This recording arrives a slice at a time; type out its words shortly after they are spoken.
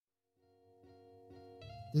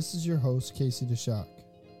This is your host, Casey DeShock.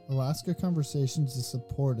 Alaska Conversations is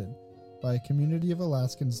supported by a community of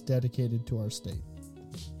Alaskans dedicated to our state.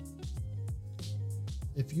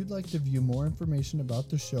 If you'd like to view more information about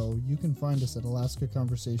the show, you can find us at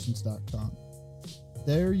alaskaconversations.com.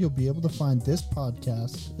 There you'll be able to find this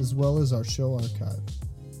podcast as well as our show archive.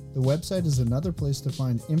 The website is another place to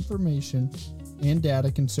find information and data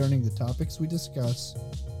concerning the topics we discuss,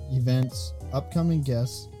 events, upcoming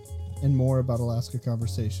guests, and more about Alaska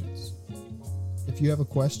Conversations. If you have a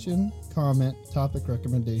question, comment, topic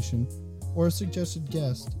recommendation, or a suggested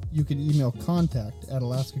guest, you can email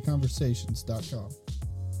contact@alaskaconversations.com.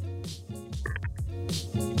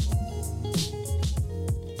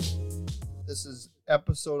 This is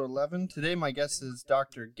episode 11. Today my guest is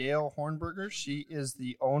Dr. Gayle Hornberger. She is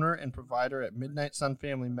the owner and provider at Midnight Sun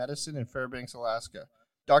Family Medicine in Fairbanks, Alaska.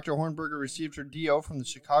 Dr. Hornberger received her DO from the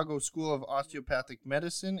Chicago School of Osteopathic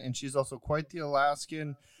Medicine, and she's also quite the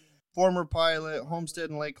Alaskan, former pilot,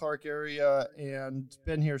 Homestead and Lake Clark area, and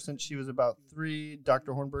been here since she was about 3.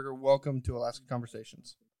 Dr. Hornberger, welcome to Alaska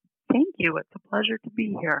Conversations. Thank you. It's a pleasure to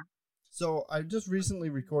be here. So I just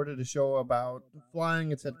recently recorded a show about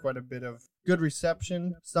flying. It's had quite a bit of good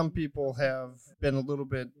reception. Some people have been a little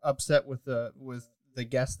bit upset with the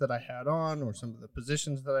guests that I had on or some of the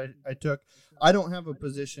positions that I took. I don't have a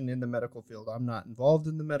position in the medical field. I'm not involved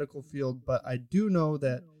in the medical field, but I do know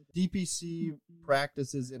that DPC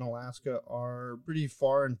practices in Alaska are pretty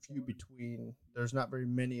far and few between. There's not very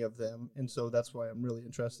many of them, and so that's why I'm really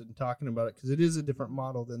interested in talking about it, because it is a different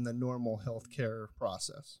model than the normal healthcare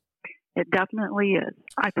process. It definitely is.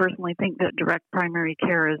 I personally think that direct primary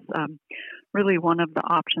care is really one of the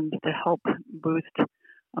options to help boost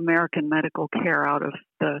American medical care out of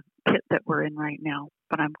the pit that we're in right now.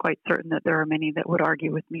 But I'm quite certain that there are many that would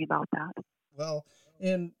argue with me about that. Well,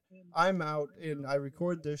 and I'm out and I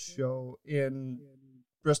record this show in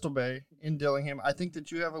Bristol Bay, in Dillingham. I think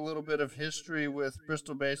that you have a little bit of history with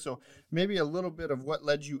Bristol Bay, so maybe a little bit of what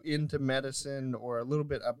led you into medicine or a little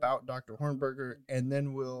bit about Dr. Hornberger, and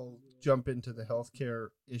then we'll jump into the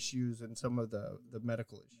healthcare issues and some of the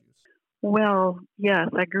medical issues. Well, yes,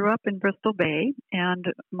 I grew up in Bristol Bay, and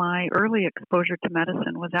my early exposure to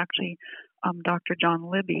medicine was actually Dr. John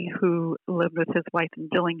Libby, who lived with his wife in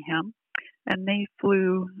Dillingham, and they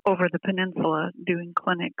flew over the peninsula doing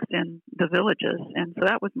clinics in the villages, and so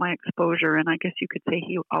that was my exposure, and I guess you could say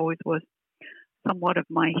he always was somewhat of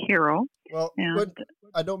my hero. Well, but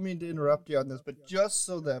I don't mean to interrupt you on this, but just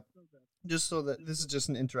so that this is just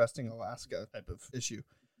an interesting Alaska type of issue.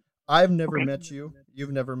 I've never met you.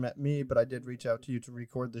 You've never met me, but I did reach out to you to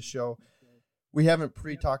record the show. We haven't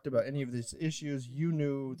pre-talked about any of these issues. You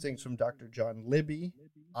knew things from Dr. John Libby.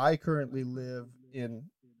 I currently live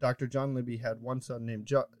in... Dr. John Libby had one son named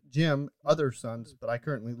Jim, other sons, but I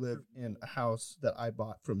currently live in a house that I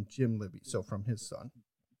bought from Jim Libby, so from his son.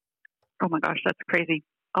 Oh my gosh, that's crazy.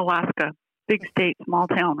 Alaska, big state, small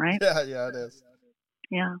town, right? Yeah, it is.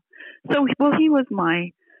 Yeah. So, well, he was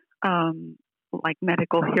my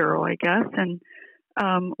medical hero, I guess. And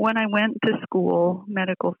when I went to school,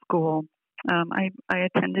 medical school, I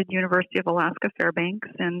attended University of Alaska Fairbanks,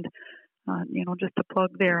 and just to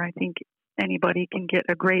plug there, I think anybody can get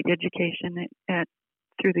a great education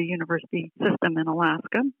through the university system in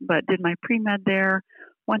Alaska. But did my pre-med there,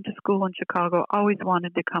 went to school in Chicago, always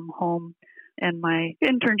wanted to come home, and my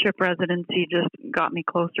internship residency just got me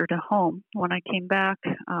closer to home. When I came back,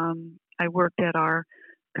 I worked at our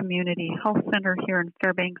community health center here in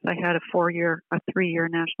Fairbanks. I had a 3-year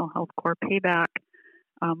National Health Corps payback,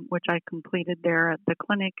 which I completed there at the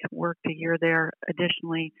clinic, worked a year there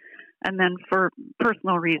additionally. And then for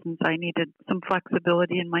personal reasons, I needed some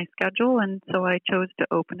flexibility in my schedule, and so I chose to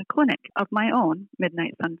open a clinic of my own,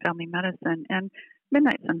 Midnight Sun Family Medicine. And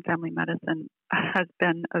Midnight Sun Family Medicine has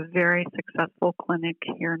been a very successful clinic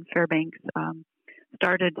here in Fairbanks.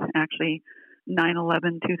 Started actually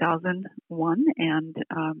 9/11/2001, and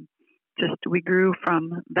we grew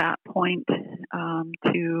from that point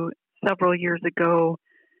to several years ago.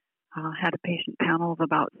 Had a patient panel of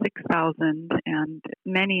about 6,000 and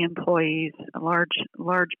many employees, a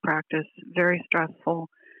large practice, very stressful,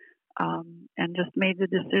 and just made the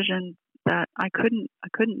decision that I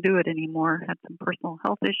couldn't do it anymore. Had some personal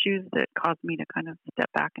health issues that caused me to kind of step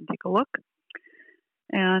back and take a look.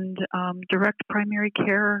 And direct primary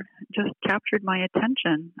care just captured my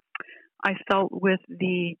attention. I felt with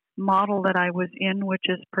the model that I was in, which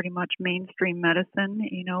is pretty much mainstream medicine,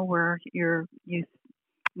 where you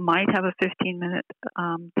might have a 15-minute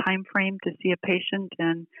time frame to see a patient,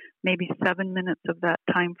 and maybe 7 minutes of that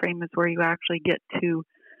time frame is where you actually get to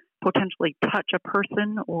potentially touch a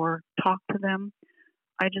person or talk to them.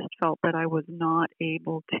 I just felt that I was not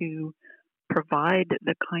able to provide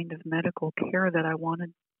the kind of medical care that I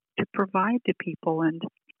wanted to provide to people. And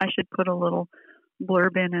I should put a little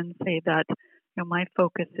blurb in and say that my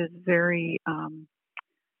focus is very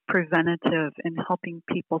preventative in helping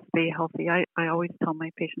people stay healthy. I always tell my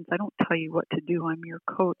patients, I don't tell you what to do. I'm your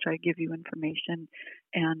coach. I give you information,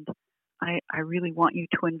 and I really want you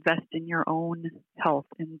to invest in your own health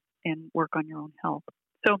and work on your own health.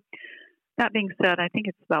 So that being said, I think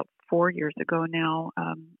it's about 4 years ago now,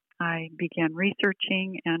 I began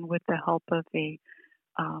researching, and with the help of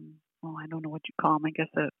I don't know what you call them, I guess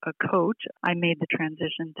a coach, I made the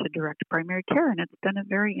transition to direct primary care, and it's been a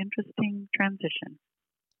very interesting transition.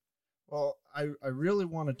 Well, I really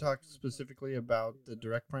want to talk specifically about the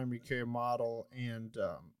direct primary care model and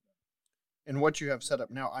what you have set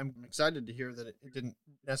up now. I'm excited to hear that it didn't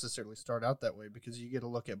necessarily start out that way, because you get a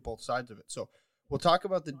look at both sides of it. So we'll talk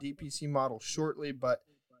about the DPC model shortly, but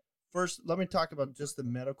first, let me talk about just the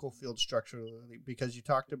medical field structurally, because you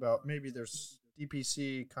talked about maybe there's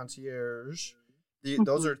DPC, concierge.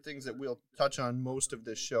 Those are things that we'll touch on most of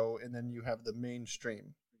this show, and then you have the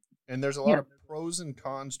mainstream. And there's a lot of pros and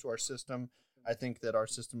cons to our system. I think that our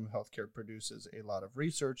system of healthcare produces a lot of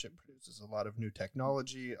research. It produces a lot of new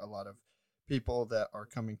technology, a lot of people that are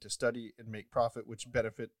coming to study and make profit, which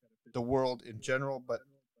benefit the world in general. But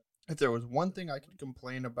if there was one thing I could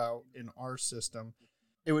complain about in our system,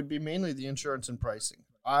 it would be mainly the insurance and pricing.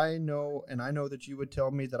 I know that you would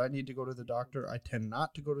tell me that I need to go to the doctor. I tend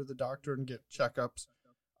not to go to the doctor and get checkups.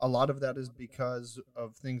 A lot of that is because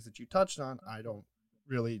of things that you touched on. I don't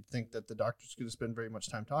really think that the doctor's going to spend very much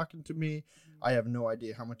time talking to me. I have no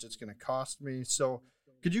idea how much it's going to cost me. So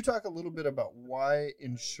could you talk a little bit about why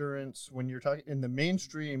insurance, when you're talking in the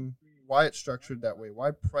mainstream, why it's structured that way,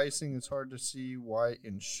 why pricing is hard to see, why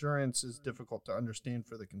insurance is difficult to understand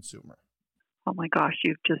for the consumer? Oh my gosh,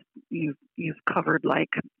 you've covered like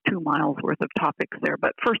 2 miles worth of topics there.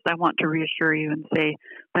 But first, I want to reassure you and say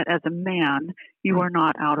that as a man, you are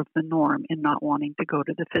not out of the norm in not wanting to go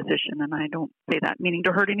to the physician. And I don't say that meaning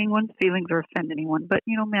to hurt anyone's feelings or offend anyone. But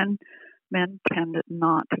men tend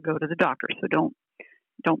not to go to the doctor, so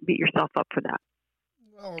don't beat yourself up for that.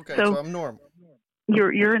 Oh, okay. So I'm normal.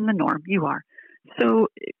 You're in the norm. You are. So,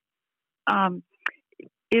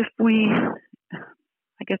 if we.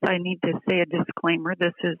 I guess I need to say a disclaimer.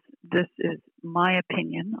 This is my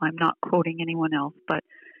opinion. I'm not quoting anyone else, but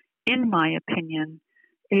in my opinion,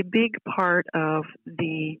 a big part of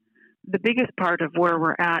the biggest part of where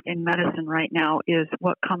we're at in medicine right now is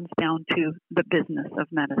what comes down to the business of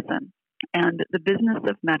medicine. And the business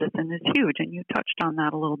of medicine is huge, and you touched on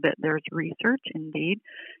that a little bit. There's research, indeed.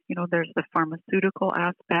 There's the pharmaceutical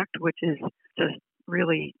aspect, which is just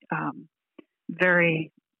really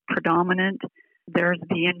very predominant. There's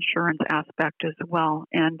the insurance aspect as well.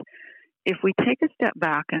 And if we take a step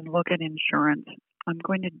back and look at insurance, I'm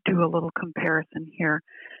going to do a little comparison here.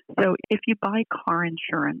 So if you buy car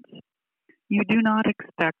insurance, you do not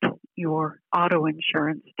expect your auto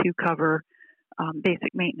insurance to cover basic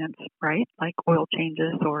maintenance, right? Like oil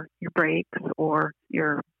changes or your brakes or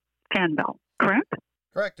your fan belt, correct?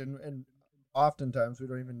 Correct. And oftentimes we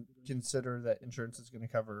don't even consider that insurance is going to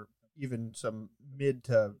cover even some mid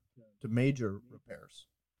to major repairs.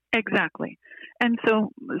 Exactly. And so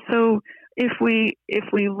if we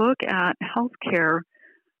look at healthcare,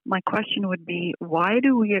 my question would be, why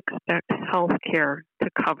do we expect healthcare to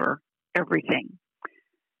cover everything?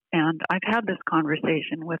 And I've had this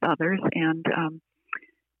conversation with others, and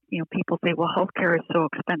people say, well, healthcare is so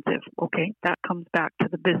expensive. Okay, that comes back to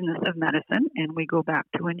the business of medicine, and we go back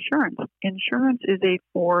to insurance. Insurance is a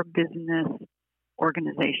for-business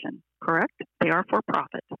organization, correct? They are for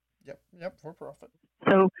profit. Yep, for profit.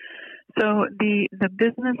 So the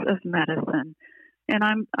business of medicine, and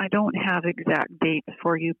I don't have exact dates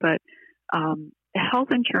for you, but health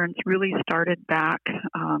insurance really started back.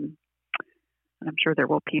 And I'm sure there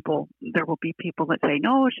will be people that say,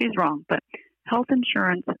 no, she's wrong. But health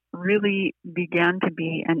insurance really began to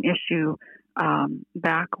be an issue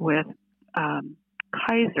back with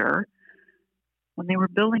Kaiser when they were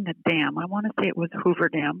building a dam. I want to say it was Hoover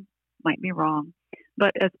Dam, might be wrong.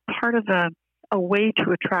 But as part of a way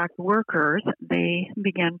to attract workers, they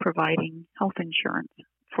began providing health insurance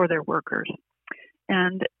for their workers.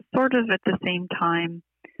 And sort of at the same time,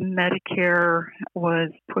 Medicare was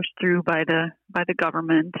pushed through by the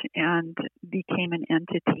government and became an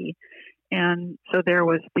entity. And so there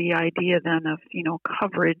was the idea then of,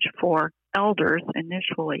 coverage for elders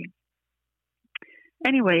initially.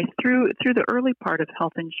 Anyway, through the early part of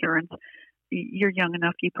health insurance, you're young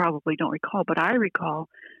enough, you probably don't recall, but I recall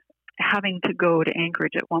having to go to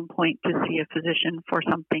Anchorage at one point to see a physician for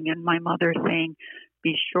something, and my mother saying,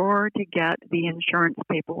 be sure to get the insurance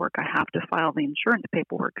paperwork. I have to file the insurance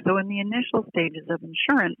paperwork. So in the initial stages of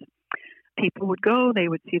insurance, people would go, they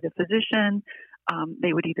would see the physician,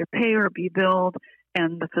 they would either pay or be billed,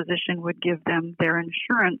 and the physician would give them their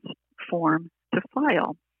insurance form to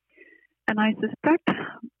file. And I suspect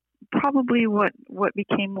probably what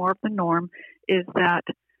became more of the norm is that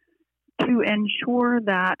to ensure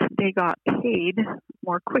that they got paid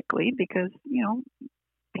more quickly, because,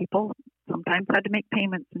 people sometimes had to make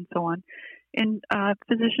payments and so on, and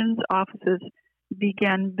physicians' offices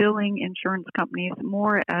began billing insurance companies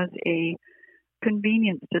more as a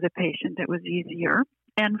convenience to the patient. It was easier.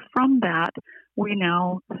 And from that, we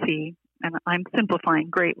now see, and I'm simplifying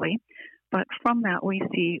greatly, but from that we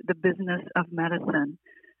see the business of medicine,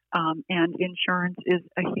 and insurance is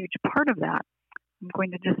a huge part of that. I'm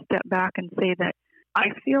going to just step back and say that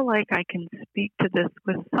I feel like I can speak to this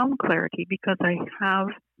with some clarity because I have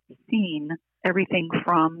seen everything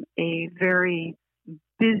from a very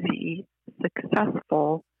busy,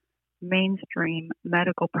 successful mainstream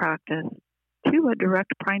medical practice to a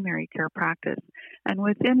direct primary care practice. And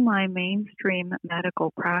within my mainstream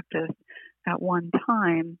medical practice at one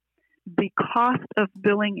time, the cost of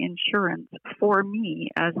billing insurance for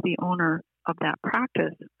me as the owner of that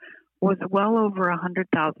practice was well over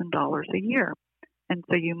 $100,000 a year. And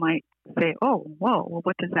so you might say, oh, whoa, well,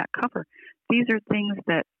 what does that cover? These are things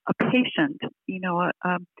that a patient,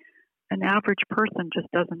 an average person just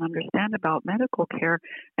doesn't understand about medical care.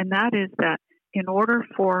 And that is that in order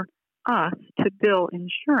for us to bill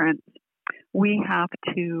insurance, we have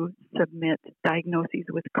to submit diagnoses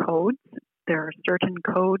with codes. There are certain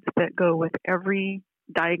codes that go with every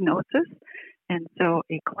diagnosis. And so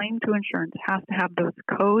a claim to insurance has to have those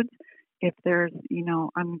codes. If there's,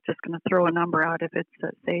 I'm just going to throw a number out. If it's,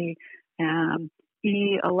 say,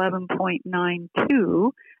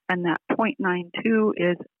 E11.92, and that 0.92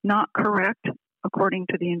 is not correct according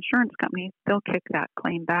to the insurance company, they'll kick that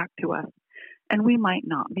claim back to us. And we might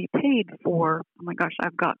not be paid for, oh my gosh,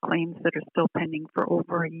 I've got claims that are still pending for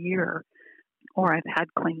over a year, or I've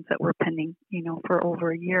had claims that were pending, for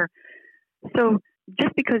over a year. So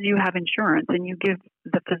just because you have insurance and you give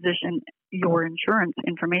the physician your insurance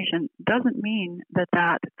information doesn't mean that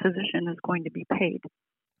that physician is going to be paid.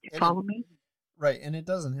 You follow me? Right, and it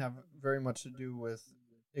doesn't have very much to do with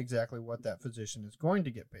exactly what that physician is going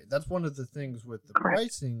to get paid. That's one of the things with the Correct.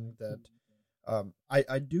 pricing that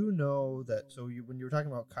I do know that. So when you were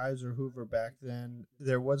talking about Kaiser Hoover back then,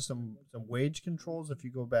 there was some wage controls. If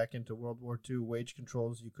you go back into World War II, wage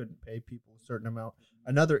controls, you couldn't pay people a certain amount.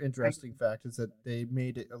 Another interesting fact is that they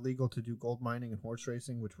made it illegal to do gold mining and horse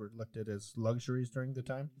racing, which were looked at as luxuries during the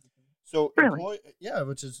time. So really?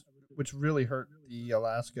 Which really hurt the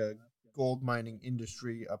Alaska gold mining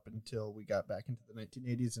industry up until we got back into the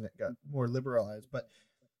 1980s and it got more liberalized. But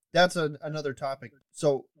that's another topic.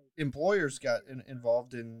 So employers got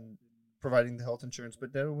involved in providing the health insurance,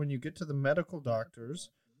 but then when you get to the medical doctors,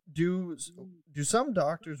 do some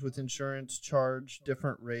doctors with insurance charge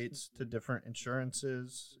different rates to different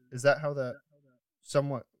insurances? Is that how that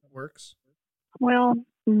somewhat works? Well,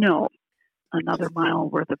 no. Another mile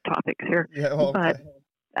worth of topics here. Yeah, okay. But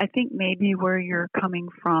I think maybe where you're coming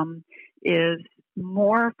from is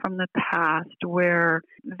more from the past where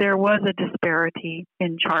there was a disparity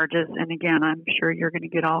in charges. And again, I'm sure you're going to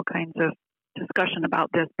get all kinds of discussion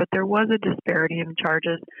about this, but there was a disparity in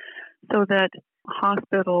charges so that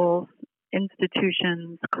hospitals,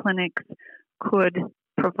 institutions, clinics could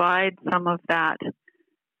provide some of that,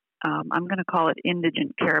 I'm going to call it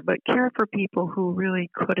indigent care, but care for people who really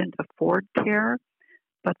couldn't afford care.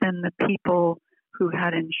 But then the people who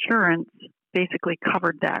had insurance basically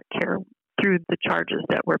covered that care through the charges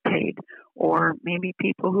that were paid. Or maybe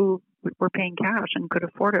people who were paying cash and could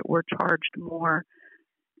afford it were charged more.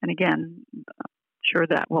 And again, I'm sure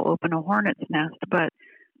that will open a hornet's nest, but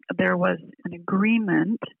there was an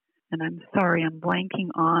agreement, and I'm sorry, I'm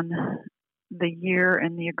blanking on the year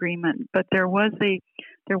and the agreement, but there was a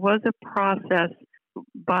process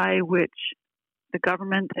by which the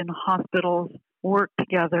government and hospitals worked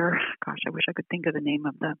together. Gosh, I wish I could think of the name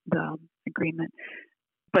of the agreement.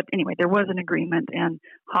 But anyway, there was an agreement, and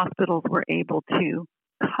hospitals were able to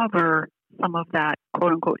cover some of that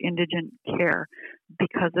quote-unquote indigent care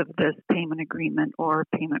because of this payment agreement or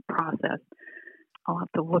payment process. I'll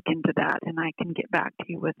have to look into that, and I can get back to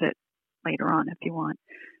you with it later on if you want.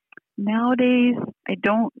 Nowadays, I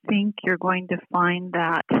don't think you're going to find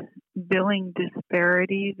that billing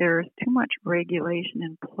disparity. There's too much regulation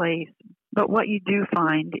in place. But what you do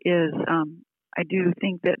find is I do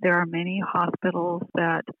think that there are many hospitals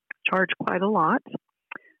that charge quite a lot.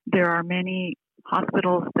 There are many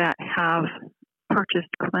hospitals that have purchased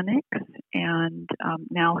clinics and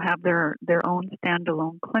now have their own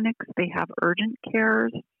standalone clinics. They have urgent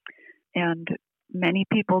cares, and many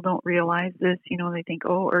people don't realize this. They think,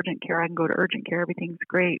 oh, urgent care, I can go to urgent care, everything's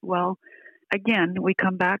great. Well, again, we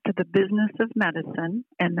come back to the business of medicine,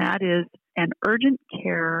 and that is an urgent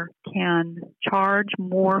care can charge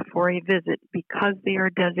more for a visit because they are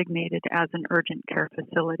designated as an urgent care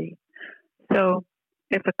facility. So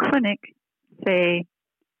if a clinic, say,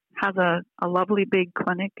 has a lovely big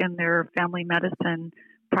clinic and their family medicine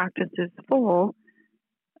practice is full,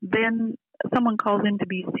 then someone calls in to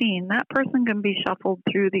be seen, that person can be shuffled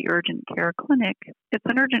through the urgent care clinic. It's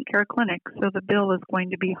an urgent care clinic, so the bill is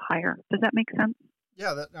going to be higher. Does that make sense?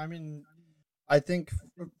 Yeah, I think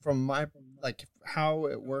from my, how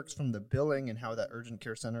it works from the billing and how that urgent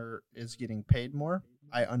care center is getting paid more,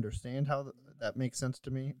 I understand how that makes sense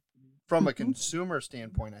to me. From a consumer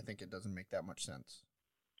standpoint, I think it doesn't make that much sense.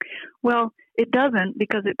 Well, it doesn't,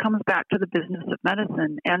 because it comes back to the business of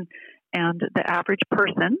medicine, and the average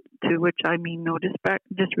person, to which I mean no disrespect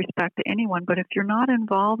to anyone, but if you're not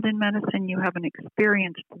involved in medicine, you haven't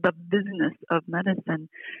experienced the business of medicine,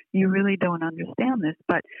 you really don't understand this.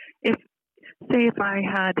 But if I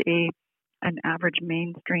had an average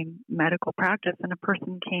mainstream medical practice and a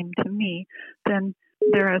person came to me, then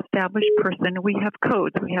they're an established person. We have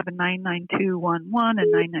codes. We have a 99211, a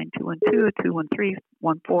 99212, a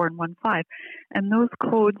 21314, and 15. And those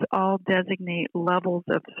codes all designate levels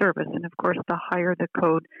of service. And of course, the higher the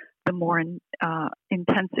code, the more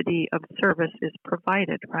intensity of service is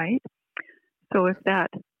provided, right? So if that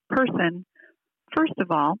person, first of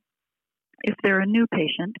all, if they're a new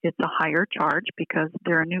patient, it's a higher charge because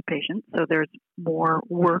they're a new patient. So there's more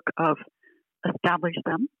work of establishing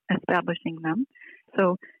them.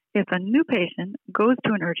 So if a new patient goes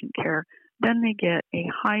to an urgent care, then they get a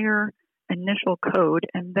higher initial code,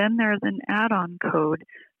 and then there's an add-on code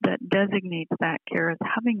that designates that care as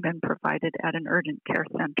having been provided at an urgent care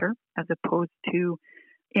center as opposed to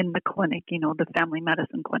in the clinic, the family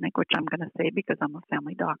medicine clinic, which I'm going to say because I'm a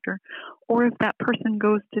family doctor. Or if that person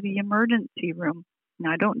goes to the emergency room.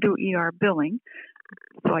 Now, I don't do ER billing,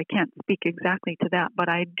 so I can't speak exactly to that, but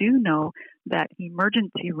I do know that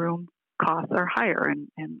emergency room costs are higher,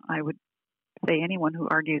 and I would say anyone who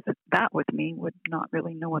argues that with me would not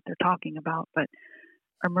really know what they're talking about, but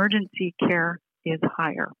emergency care is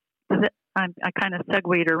higher. I kind of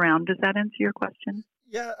segued around. Does that answer your question?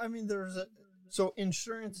 Yeah, so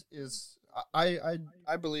insurance is, I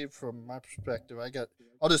believe from my perspective,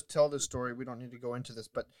 I'll just tell this story. We don't need to go into this,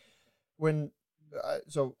 but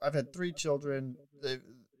so I've had 3 children.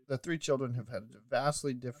 The 3 children have had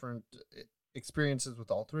vastly different experiences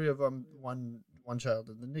with all 3 of them. One child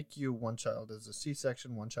in the NICU, one child is a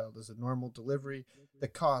C-section, one child is a normal delivery. The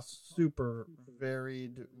costs super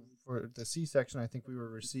varied. For the C-section, I think we were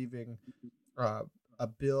receiving a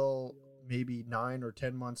bill maybe 9 or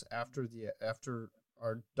 10 months after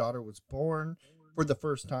our daughter was born for the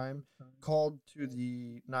first time. Called to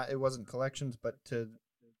it wasn't collections, but to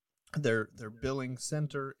their billing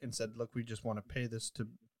center and said, look, we just want to pay this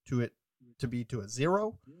to be to a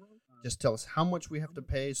 0. Just tell us how much we have to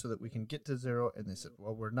pay so that we can get to 0. And they said,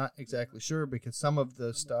 well, we're not exactly sure because some of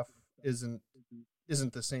the stuff isn't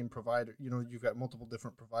the same provider. You've got multiple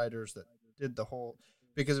different providers that did the whole,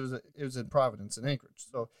 because it was in Providence and Anchorage.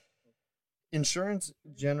 So insurance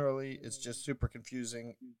generally is just super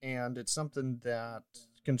confusing, and it's something that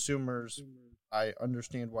consumers, I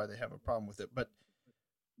understand why they have a problem with it. But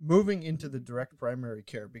moving into the direct primary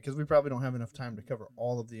care, because we probably don't have enough time to cover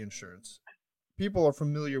all of the insurance. People are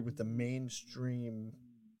familiar with the mainstream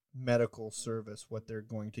medical service, what they're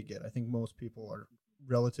going to get. I think most people are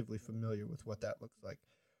relatively familiar with what that looks like.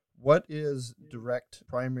 What is direct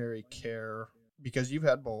primary care? Because you've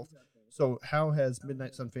had both. So how has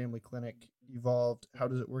Midnight Sun Family Clinic evolved? How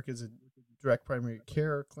does it work as a direct primary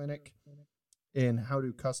care clinic? And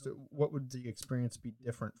what would the experience be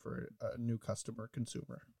different for a new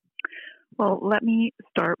consumer? Well, let me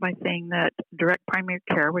start by saying that direct primary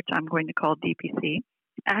care, which I'm going to call DPC,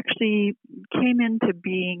 actually came into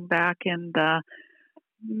being back in the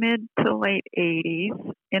mid to late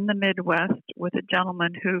 80s in the Midwest with a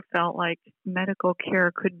gentleman who felt like medical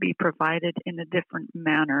care could be provided in a different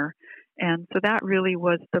manner. And so that really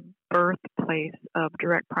was the birthplace of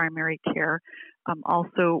direct primary care.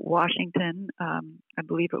 Also, Washington, I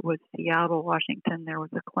believe it was Seattle, Washington, there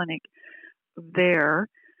was a clinic there.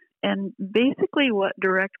 And basically what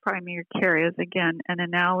direct primary care is, again, an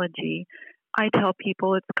analogy, I tell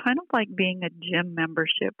people it's kind of like being a gym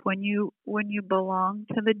membership. When you belong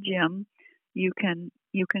to the gym, you can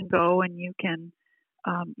you can go and you can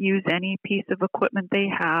use any piece of equipment they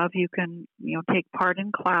have. You can, take part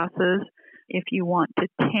in classes. If you want to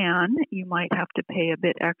tan, you might have to pay a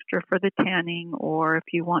bit extra for the tanning, or if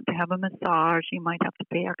you want to have a massage, you might have to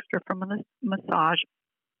pay extra for a massage.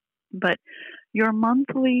 But your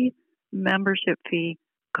monthly membership fee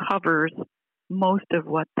covers most of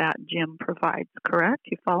what that gym provides, correct?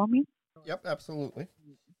 You follow me? Yep, absolutely.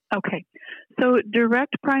 Okay. So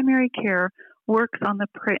direct primary care works on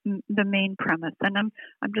the main premise. And I'm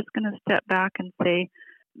just going to step back and say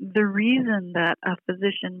the reason that a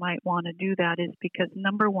physician might want to do that is because,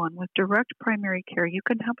 number one, with direct primary care, you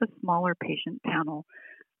can have a smaller patient panel.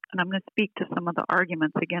 And I'm going to speak to some of the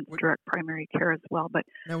arguments against direct primary care as well. But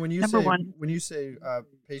now, when you say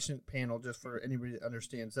patient panel, just for anybody that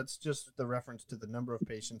understands, that's just the reference to the number of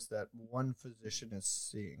patients that one physician is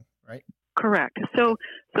seeing, right? Correct. So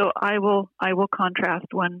I will contrast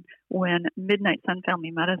when Midnight Sun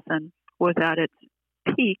Family Medicine was at its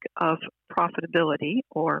peak of profitability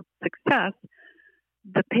or success.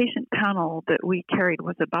 The patient panel that we carried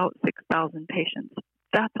was about 6,000 patients.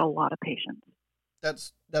 That's a lot of patients.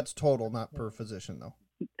 That's total, not per physician, though.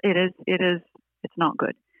 It is. It's not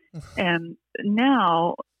good. And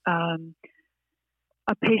now,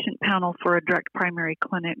 a patient panel for a direct primary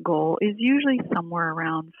clinic goal is usually somewhere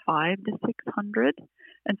around 500 to 600.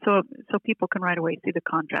 And so people can right away see the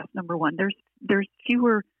contrast. Number one, there's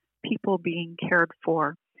fewer people being cared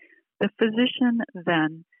for. The physician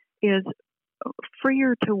then is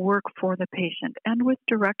freer to work for the patient. And with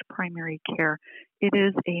direct primary care, it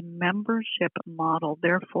is a membership model.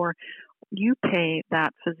 Therefore, you pay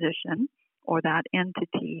that physician or that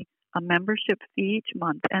entity a membership fee each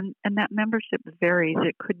month, and that membership varies.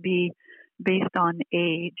 It could be based on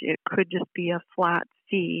age. It could just be a flat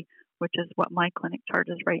fee, which is what my clinic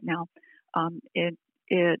charges right now.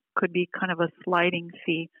 It could be kind of a sliding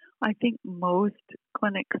fee. I think most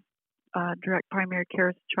clinics, direct primary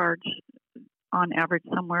care, charge on average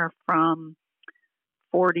somewhere from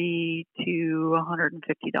 $40 to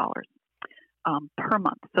 $150 per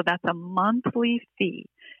month. So that's a monthly fee.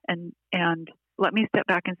 And let me step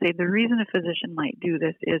back and say the reason a physician might do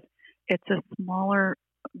this is it's a smaller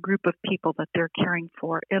group of people that they're caring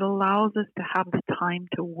for. It allows us to have the time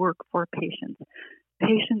to work for patients.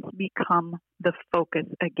 Patients become the focus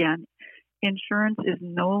again. Insurance is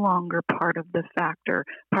no longer part of the factor.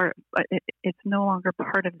 It's no longer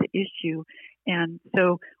part of the issue. And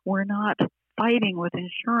so we're not fighting with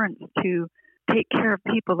insurance to take care of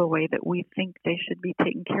people the way that we think they should be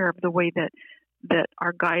taken care of, the way that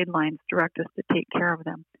our guidelines direct us to take care of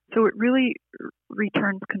them. So it really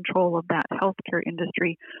returns control of that healthcare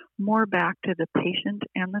industry more back to the patient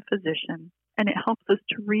and the physician, and it helps us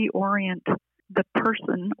to reorient the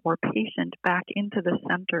person or patient back into the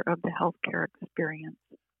center of the healthcare experience.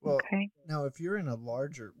 Well, okay. Now, if you're in a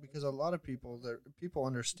larger, because a lot of people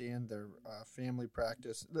understand their family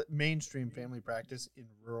practice, mainstream family practice in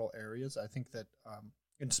rural areas. I think that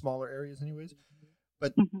in smaller areas, anyways.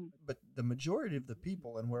 But the majority of the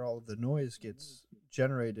people and where all of the noise gets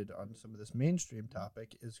generated on some of this mainstream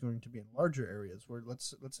topic is going to be in larger areas. Where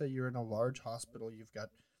let's say you're in a large hospital, you've got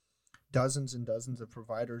dozens and dozens of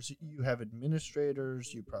providers. You have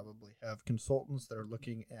administrators. You probably have consultants that are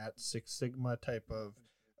looking at Six Sigma type of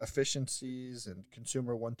efficiencies and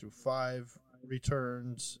consumer 1 through 5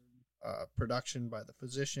 returns, production by the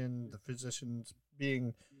physicians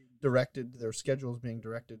being directed, their schedules being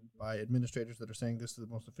directed by administrators that are saying this is the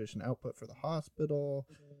most efficient output for the hospital.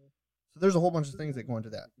 So there's a whole bunch of things that go into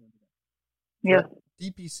that. Yes.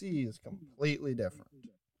 DPC is completely different.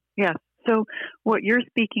 Yes. So what you're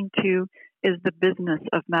speaking to is the business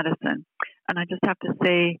of medicine. And I just have to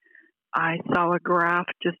say, I saw a graph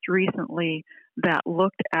just recently that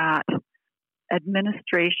looked at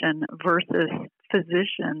administration versus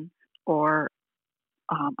physician, or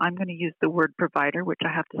I'm going to use the word provider, which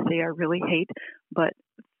I have to say I really hate, but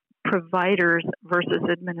providers versus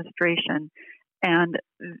administration. And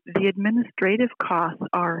the administrative costs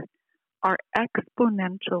are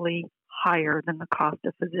exponentially higher than the cost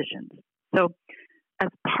of physicians. So as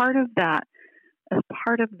part of that, as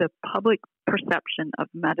part of the public perception of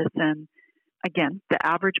medicine, again, the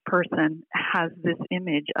average person has this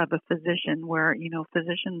image of a physician where,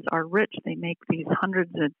 physicians are rich. They make these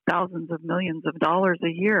hundreds of thousands of millions of dollars a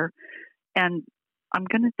year. And I'm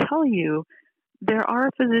going to tell you, there are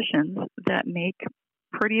physicians that make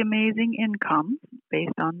pretty amazing incomes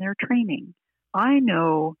based on their training. I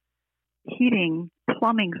know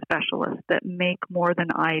plumbing specialists that make more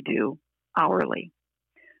than I do hourly.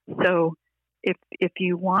 So if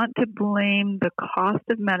you want to blame the cost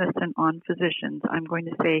of medicine on physicians, I'm going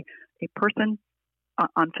to say a person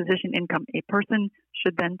on physician income, a person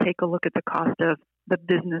should then take a look at the cost of the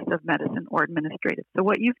business of medicine or administrative. So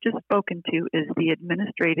what you've just spoken to is the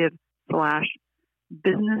administrative /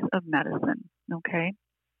 business of medicine. Okay.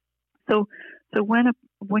 So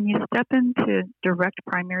when you step into direct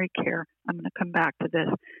primary care, I'm going to come back to this.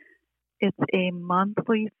 It's a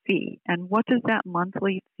monthly fee. And what does that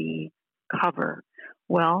monthly fee cover?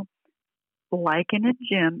 Well, like in a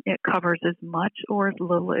gym, it covers as much or as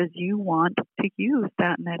little as you want to use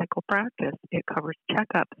that medical practice. It covers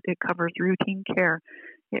checkups. It covers routine care.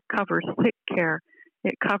 It covers sick care.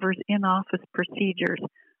 It covers in-office procedures.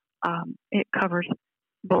 It covers,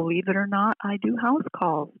 believe it or not, I do house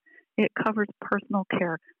calls. It covers personal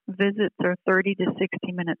care. Visits are 30 to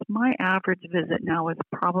 60 minutes. My average visit now is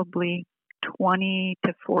probably 20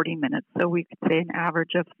 to 40 minutes, so we could say an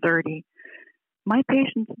average of 30. My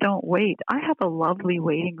patients don't wait. I have a lovely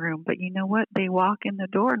waiting room, but you know what? They walk in the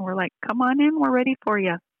door and we're like, come on in, we're ready for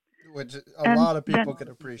you. Which a lot of people can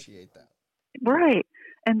appreciate that. Right.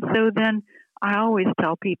 And so then I always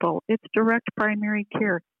tell people, it's direct primary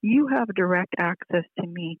care. You have direct access to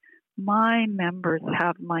me. My members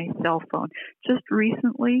have my cell phone. Just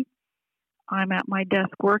recently, I'm at my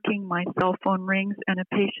desk working, my cell phone rings, and a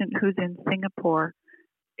patient who's in Singapore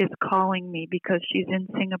is calling me because she's in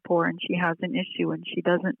Singapore and she has an issue and she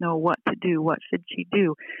doesn't know what to do. What should she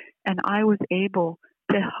do? And I was able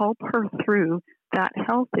to help her through that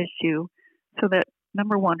health issue so that,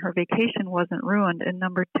 number one, her vacation wasn't ruined, and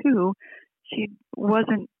number two, she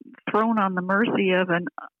wasn't thrown on the mercy of an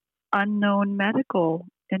unknown medical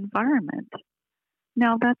environment.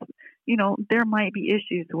 Now, that's, there might be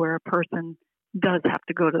issues where a person does have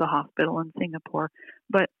to go to the hospital in Singapore,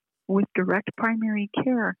 but with direct primary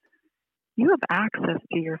care, you have access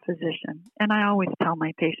to your physician. And I always tell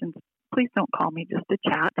my patients, please don't call me just to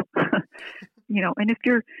chat. And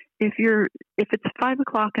if it's 5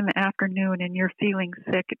 o'clock in the afternoon and you're feeling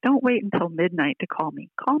sick, don't wait until midnight to call me.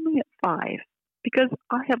 Call me at 5 because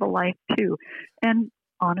I have a life too. And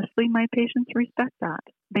honestly, my patients respect that.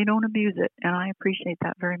 They don't abuse it, and I appreciate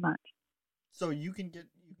that very much. So you can get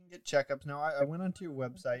checkups. Now, I went onto your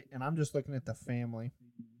website, and I'm just looking at the family.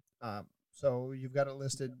 So you've got it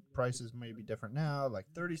listed. Prices may be different now, like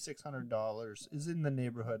 $3,600 is in the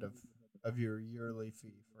neighborhood of your yearly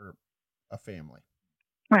fee for a family.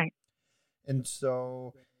 Right. And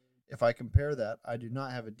so if I compare that, I do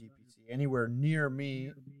not have a DPC anywhere near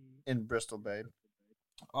me in Bristol Bay.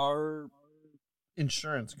 Our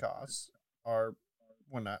insurance costs are,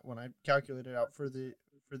 when I calculate it out for the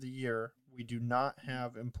year, we do not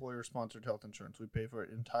have employer-sponsored health insurance. We pay for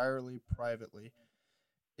it entirely privately.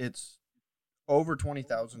 It's over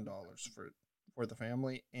 $20,000 for the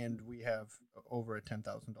family, and we have over a $10,000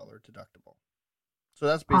 deductible. So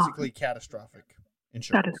that's basically catastrophic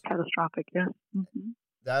insurance. That is catastrophic, yes. Mm-hmm.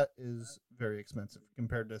 That is very expensive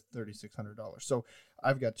compared to $3,600. So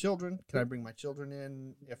I've got children. Can I bring my children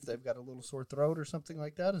in if they've got a little sore throat or something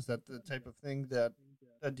like that? Is that the type of thing that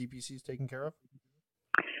a DPC is taking care of?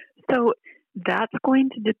 So that's going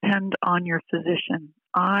to depend on your physician.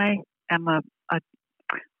 I'm a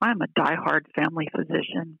diehard family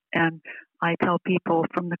physician, and I tell people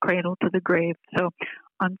from the cradle to the grave. So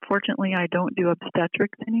unfortunately, I don't do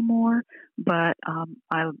obstetrics anymore, but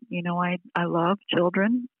I love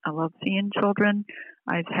children. I love seeing children.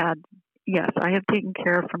 I have taken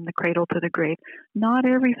care from the cradle to the grave. Not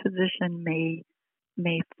every physician may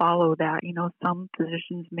follow that. Some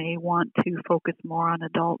physicians may want to focus more on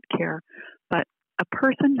adult care, but a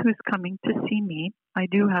person who's coming to see me, I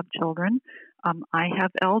do have children. I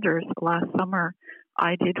have elders. Last summer,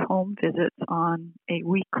 I did home visits on a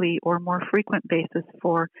weekly or more frequent basis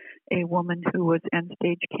for a woman who was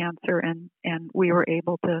end-stage cancer, and we were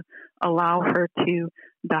able to allow her to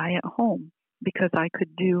die at home because I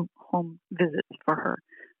could do home visits for her.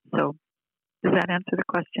 So does that answer the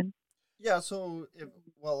question? Yeah, so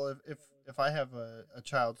if I have a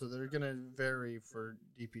child, so they're going to vary for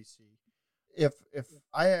DPC. If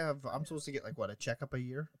I'm supposed to get a checkup a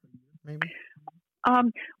year, maybe?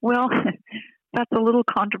 Well, that's a little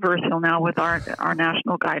controversial now with our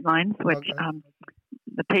national guidelines, which okay.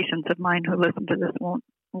 The patients of mine who listen to this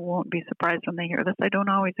won't be surprised when they hear this. I don't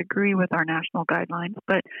always agree with our national guidelines,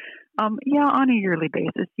 but on a yearly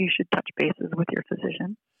basis, you should touch bases with your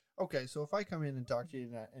physician. Okay, so if I come in and talk to you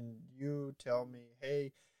and you tell me,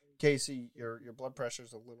 hey, Casey, your blood pressure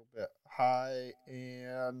is a little bit high,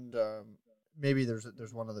 and maybe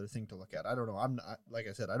there's one other thing to look at. I don't know. I'm not, like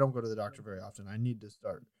I said, I don't go to the doctor very often. I need to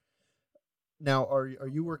start. Now, are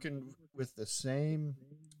you working with the same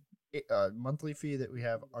monthly fee that we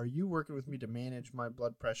have? Are you working with me to manage my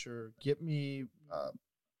blood pressure, get me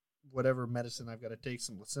whatever medicine I've got to take,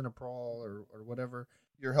 some lisinoprol or whatever,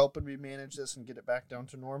 you're helping me manage this and get it back down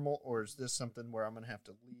to normal? Or is this something where I'm going to have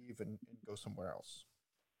to leave and go somewhere else?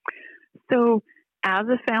 So as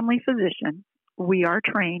a family physician, we are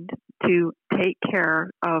trained to take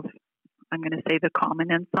care of, I'm going to say, the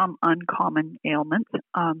common and some uncommon ailments.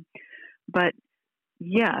 But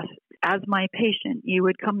yes, as my patient, you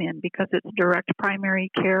would come in because it's direct primary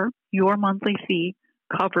care. Your monthly fee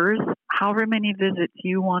covers however many visits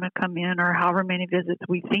you want to come in or however many visits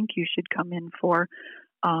we think you should come in for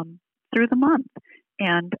through the month.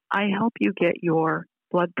 And I help you get your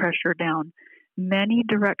blood pressure down. Many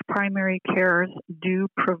direct primary cares do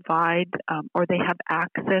provide or they have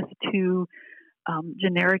access to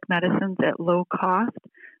generic medicines at low cost.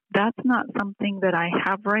 That's not something that I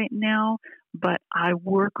have right now, but I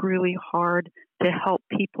work really hard to help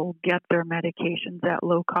people get their medications at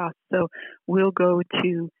low cost. So we'll go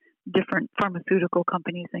to different pharmaceutical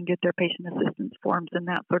companies and get their patient assistance forms and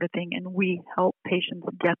that sort of thing, and we help patients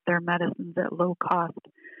get their medicines at low cost.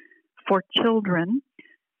 For children,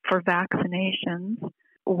 for vaccinations,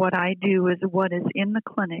 what I do is what is in the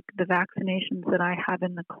clinic. The vaccinations that I have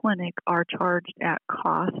in the clinic are charged at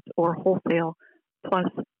cost or wholesale plus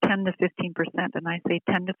 10 to 15%. And I say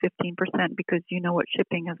 10 to 15% because you know what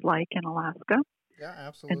shipping is like in Alaska. Yeah,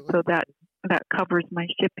 absolutely. And so that covers my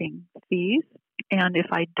shipping fees. And if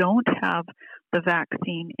I don't have the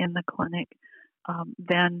vaccine in the clinic,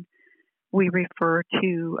 then we refer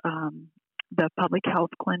to the public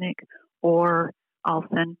health clinic, or I'll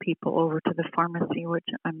send people over to the pharmacy, which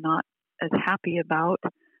I'm not as happy about.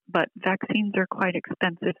 But vaccines are quite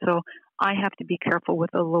expensive, so I have to be careful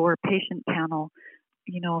with a lower patient panel.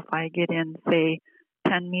 You know, if I get in, say,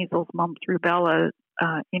 10 measles, mumps, rubella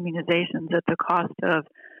immunizations at the cost of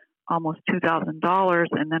almost $2,000,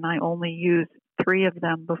 and then I only use 3 of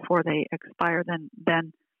them before they expire,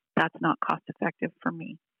 then that's not cost effective for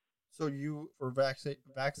me. So you, for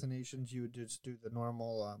vaccinations, you would just do the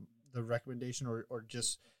normal, the recommendation, or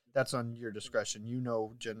just that's on your discretion. You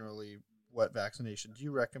know generally what vaccinations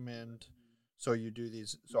you recommend, so you do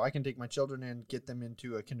these. So I can take my children and get them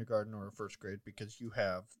into a kindergarten or a first grade because you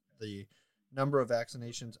have the number of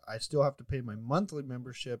vaccinations. I still have to pay my monthly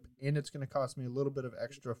membership, and it's going to cost me a little bit of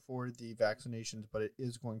extra for the vaccinations, but it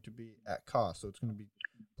is going to be at cost. So it's going to be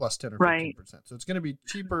plus 10 or 15%. Right. So it's going to be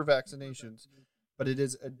cheaper vaccinations, but it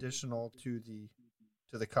is additional to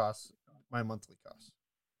the cost, my monthly cost.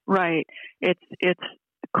 Right. It's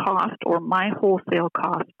cost, or my wholesale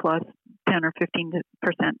cost, plus 10 or 15%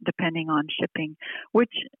 depending on shipping,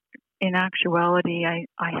 which in actuality, I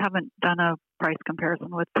haven't done a price comparison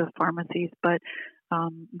with the pharmacies, but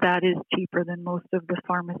that is cheaper than most of the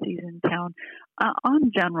pharmacies in town.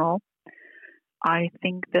 On general, I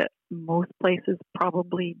think that most places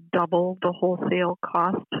probably double the wholesale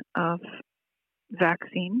cost of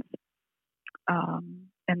vaccines.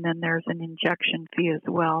 And then there's an injection fee as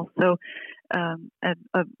well. So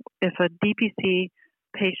if a DPC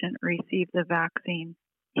patient receives a vaccine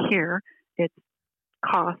here, it's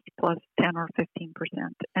cost plus 10 or 15%.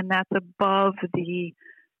 And that's above the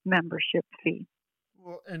membership fee.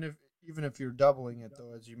 Well, and even if you're doubling it,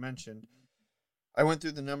 though, as you mentioned, I went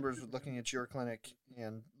through the numbers with looking at your clinic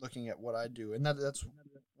and looking at what I do. And that's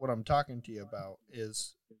what I'm talking to you about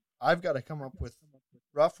is I've got to come up with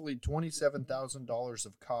roughly $27,000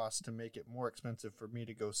 of cost to make it more expensive for me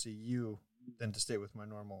to go see you than to stay with my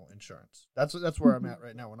normal insurance. That's where I'm at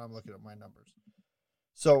right now when I'm looking at my numbers.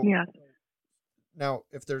 So yes. Now,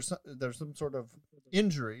 if there's some sort of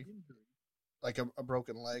injury, like a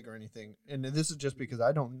broken leg or anything, and this is just because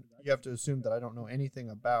you have to assume that I don't know anything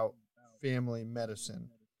about family medicine,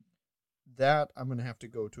 that I'm going to have to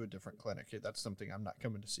go to a different clinic. That's something I'm not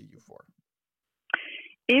coming to see you for.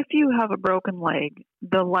 If you have a broken leg,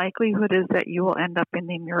 the likelihood is that you will end up in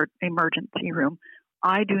the emergency room.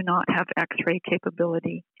 I do not have x-ray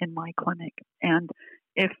capability in my clinic. And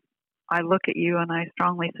if I look at you and I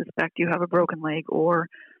strongly suspect you have a broken leg or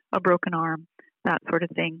a broken arm, that sort of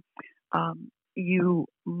thing, you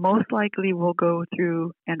most likely will go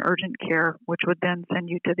through an urgent care, which would then send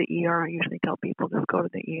you to the ER. I usually tell people just go to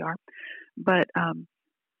the ER. But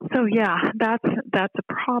so yeah, that's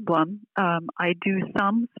a problem. I do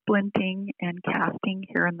some splinting and casting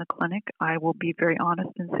here in the clinic. I will be very honest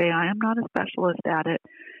and say I am not a specialist at it,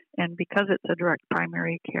 and because it's a direct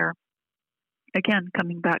primary care, again,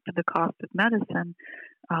 coming back to the cost of medicine,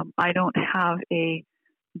 I don't have a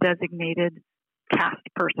designated cast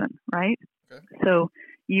person, right? Okay. So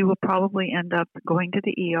you will probably end up going to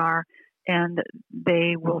the ER and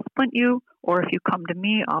they will splint you, or if you come to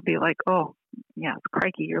me, I'll be like, oh, yes,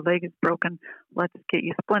 crikey, your leg is broken. Let's get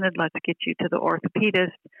you splinted. Let's get you to the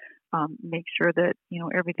orthopedist. make sure that,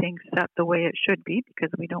 everything's set the way it should be,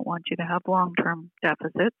 because we don't want you to have long-term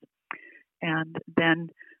deficits. And then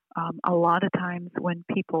a lot of times when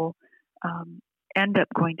people end up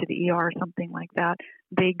going to the ER or something like that,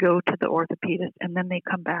 they go to the orthopedist and then they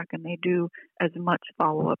come back and they do as much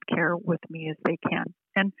follow-up care with me as they can.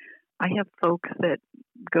 And I have folks that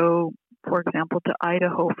go, for example, to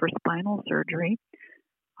Idaho for spinal surgery.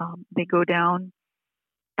 They go down,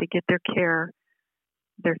 they get their care,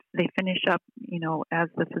 they finish up, as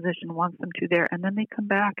the physician wants them to there, and then they come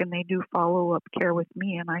back and they do follow-up care with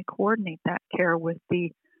me, and I coordinate that care with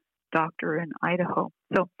the doctor in Idaho.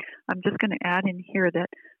 So I'm just going to add in here that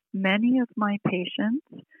many of my patients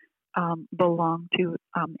belong to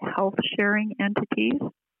health-sharing entities,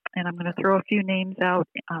 and I'm going to throw a few names out: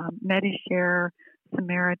 MediShare,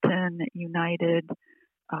 Samaritan, United.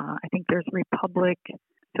 I think there's Republic.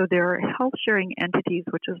 So there are health-sharing entities,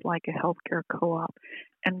 which is like a healthcare co-op.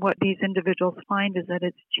 And what these individuals find is that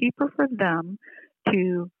it's cheaper for them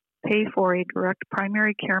to pay for a direct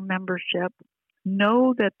primary care membership,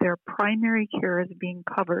 know that their primary care is being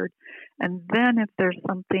covered, and then if there's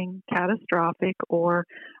something catastrophic or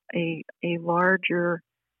a larger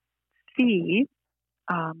fee,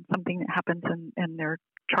 something that happens and their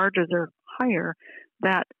charges are higher,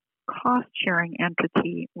 that cost-sharing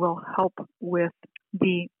entity will help with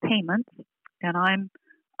the payments, and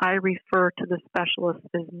I refer to the specialist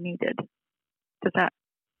as needed. Does that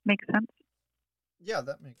make sense? Yeah,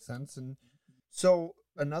 that makes sense. And so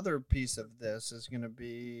another piece of this is going to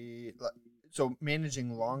be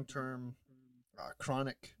managing long-term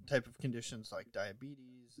chronic type of conditions like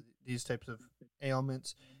diabetes, these types of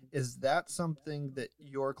ailments. Is that something that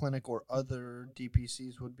your clinic or other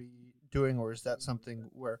DPCs would be doing, or is that something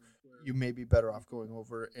where you may be better off going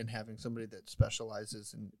over and having somebody that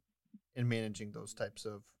specializes in managing those types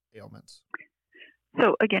of ailments?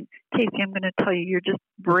 So again, Casey, I'm going to tell you, you're just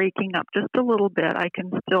breaking up just a little bit. I can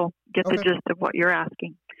still get the gist of what you're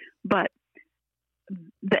asking. But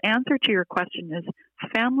the answer to your question is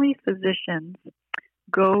family physicians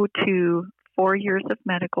go to 4 years of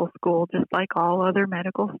medical school, just like all other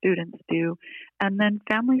medical students do. And then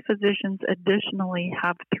family physicians additionally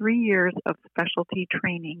have 3 years of specialty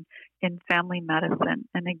training in family medicine.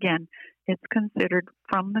 And again, it's considered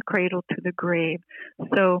from the cradle to the grave.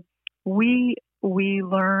 So we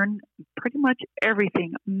learn pretty much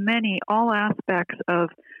everything, all aspects of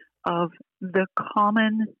the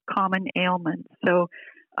common ailments. So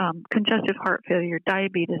congestive heart failure,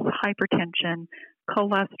 diabetes, hypertension,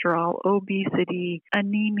 cholesterol, obesity,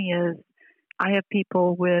 anemias. I have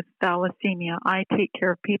people with thalassemia. I take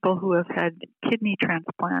care of people who have had kidney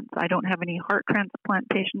transplants. I don't have any heart transplant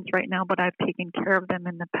patients right now, but I've taken care of them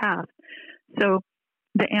in the past. So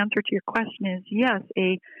the answer to your question is yes,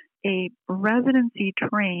 a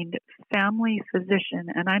residency-trained family physician,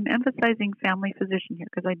 and I'm emphasizing family physician here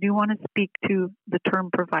because I do want to speak to the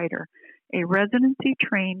term provider. A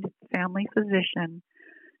residency-trained family physician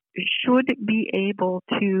should be able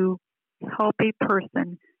to help a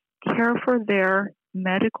person care for their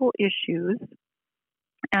medical issues.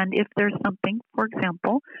 And if there's something, for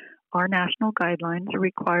example, our national guidelines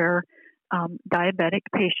require diabetic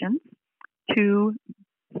patients to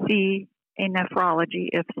see a nephrology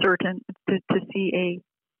to see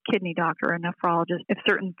a kidney doctor, a nephrologist, if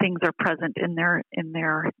certain things are present in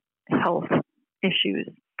their health issues.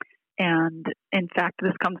 And in fact,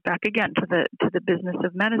 this comes back again to the business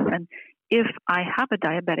of medicine. If I have a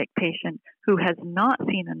diabetic patient who has not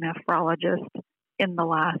seen a nephrologist in the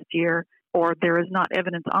last year, or there is not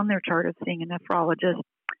evidence on their chart of seeing a nephrologist,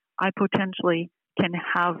 I potentially can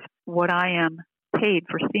have what I am paid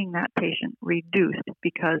for seeing that patient reduced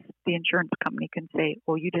because the insurance company can say,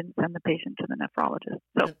 well, you didn't send the patient to the nephrologist.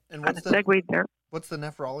 So and kind of segued there. What's the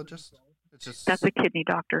nephrologist? That's a kidney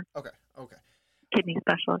doctor. Okay. Kidney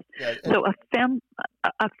specialist. Yeah, so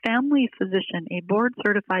a family physician, a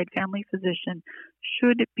board-certified family physician,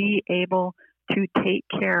 should be able to take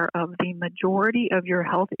care of the majority of your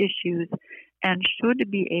health issues and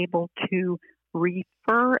should be able to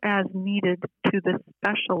refer as needed to the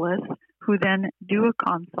specialists who then do a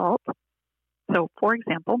consult. So, for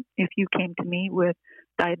example, if you came to me with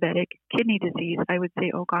diabetic kidney disease, I would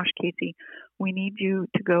say, oh gosh, Casey, we need you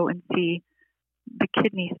to go and see the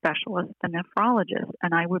kidney specialist, the nephrologist,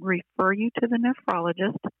 and I would refer you to the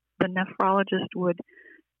nephrologist. The nephrologist would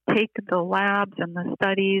take the labs and the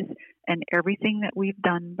studies and everything that we've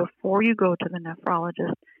done before you go to the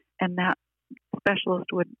nephrologist, and that specialist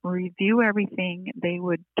would review everything. They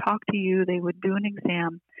would talk to you. They would do an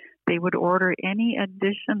exam. They would order any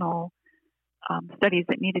additional studies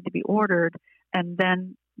that needed to be ordered, and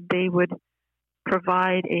then they would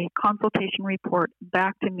provide a consultation report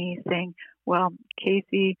back to me saying, well,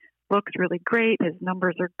 Casey looks really great. His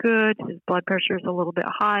numbers are good. His blood pressure is a little bit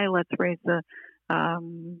high. Let's raise the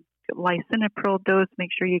lisinopril dose. Make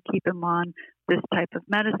sure you keep him on this type of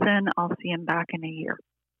medicine. I'll see him back in a year.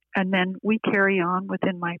 And then we carry on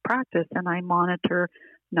within my practice, and I monitor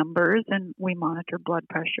numbers, and we monitor blood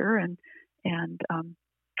pressure, and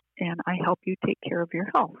I help you take care of your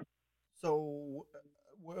health. So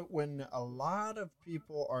when a lot of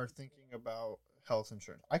people are thinking about health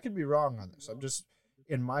insurance, I could be wrong on this. I'm just,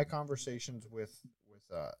 in my conversations with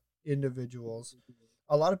individuals,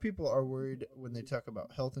 a lot of people are worried when they talk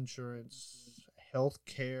about health insurance, health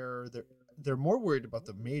care. They're more worried about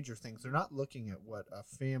the major things. They're not looking at what a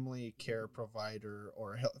family care provider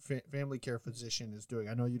or a family care physician is doing.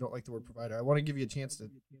 I know you don't like the word provider. I want to give you a chance to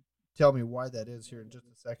tell me why that is here in just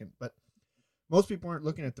a second. But most people aren't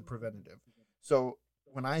looking at the preventative. So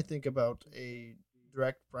when I think about a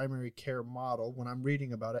direct primary care model, when I'm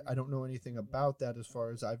reading about it, I don't know anything about that as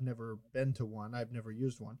far as I've never been to one. I've never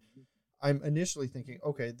used one. I'm initially thinking,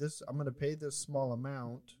 okay, I'm going to pay this small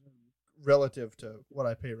amount relative to what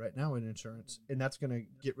I pay right now in insurance, and that's going to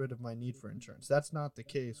get rid of my need for insurance. That's not the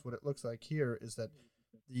case. What it looks like here is that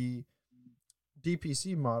the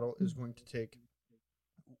DPC model is going to take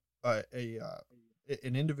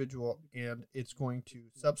an individual, and it's going to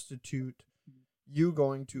substitute you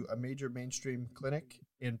going to a major mainstream clinic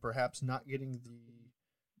and perhaps not getting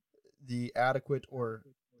the adequate or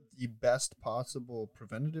the best possible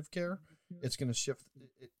preventative care. It's going to shift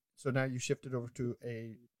it. So now you shift it over to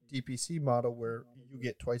a DPC model where you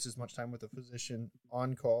get twice as much time with a physician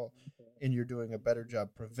on call, and you're doing a better job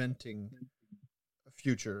preventing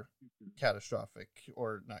future catastrophic,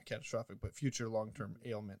 or not catastrophic, but future long-term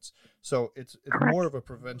ailments. So it's more of a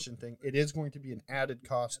prevention thing. It is going to be an added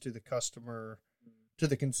cost to the customer, to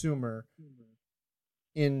the consumer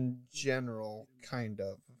in general, kind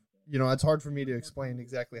of. You know, it's hard for me to explain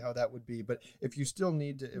exactly how that would be, but if you still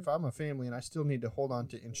need to, if I'm a family and I still need to hold on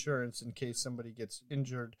to insurance in case somebody gets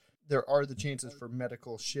injured, there are the chances for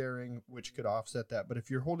medical sharing, which could offset that. But if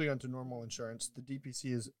you're holding on to normal insurance, the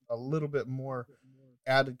DPC is a little bit more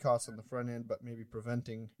added costs on the front end, but maybe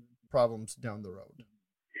preventing problems down the road.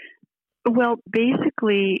 Well,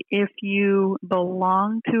 basically, if you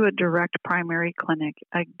belong to a direct primary clinic,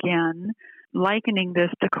 again, likening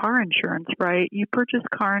this to car insurance, right? You purchase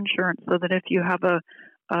car insurance so that if you have a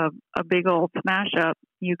big old smash up,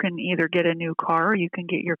 you can either get a new car or you can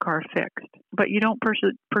get your car fixed. But you don't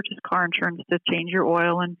purchase car insurance to change your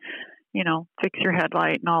oil and, you know, fix your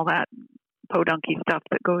headlight and all that podunky stuff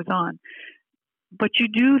that goes on. But you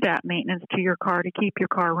do that maintenance to your car to keep your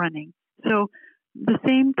car running. So the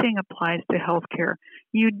same thing applies to healthcare.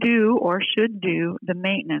 You do or should do the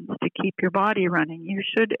maintenance to keep your body running. You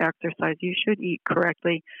should exercise. You should eat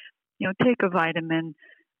correctly. You know, take a vitamin.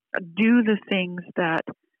 Do the things that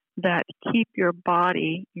keep your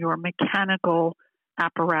body, your mechanical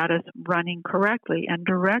apparatus running correctly. And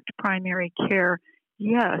direct primary care,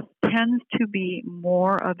 yes, tends to be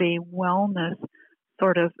more of a wellness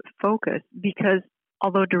sort of focus, because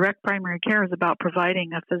although direct primary care is about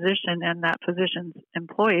providing a physician and that physician's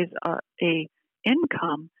employees a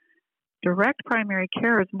income, direct primary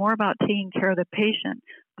care is more about taking care of the patient.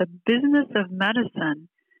 The business of medicine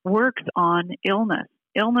works on illness.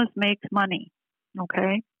 Illness makes money,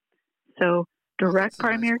 okay? So direct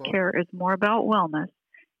primary care is more about wellness,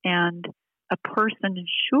 and a person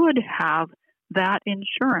should have that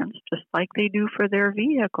insurance, just like they do for their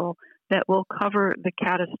vehicle, that will cover the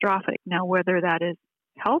catastrophic. Now, whether that is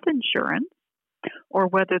health insurance or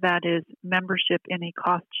whether that is membership in a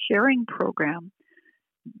cost-sharing program,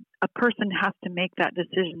 a person has to make that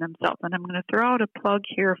decision themselves. And I'm going to throw out a plug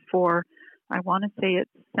here for, I want to say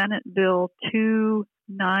it's Senate Bill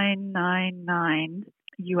 2999.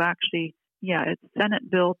 It's Senate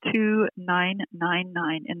Bill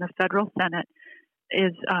 2999 in the federal Senate,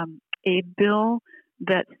 is a bill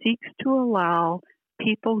that seeks to allow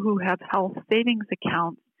people who have health savings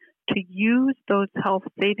accounts to use those health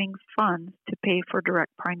savings funds to pay for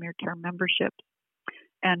direct primary care memberships.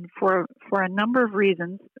 And for a number of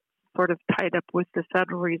reasons, sort of tied up with the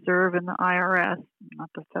Federal Reserve and the IRS,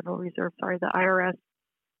 the IRS,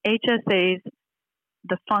 HSAs,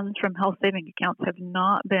 the funds from health savings accounts have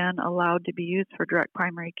not been allowed to be used for direct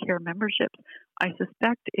primary care memberships. I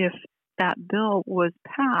suspect if that bill was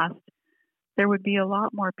passed, there would be a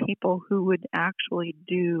lot more people who would actually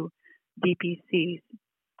do DPCs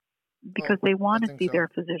because they want to see their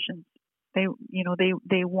physicians. They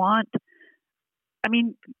want. I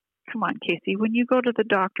mean, come on, Casey. When you go to the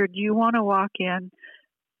doctor, do you want to walk in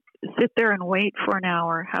sit there and wait for an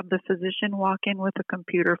hour, have the physician walk in with a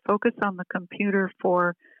computer, focus on the computer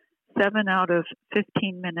for 7 out of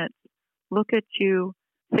 15 minutes, look at you,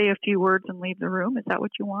 say a few words, and leave the room? Is that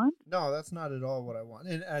what you want? No, that's not at all what I want.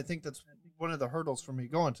 And I think that's one of the hurdles for me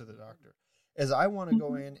going to the doctor, is I want to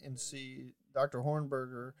go in and see Dr.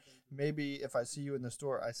 Hornberger. Maybe if I see you in the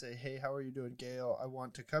store, I say, hey, how are you doing, Gayle? I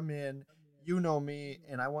want to come in. You know me,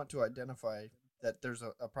 and I want to identify that there's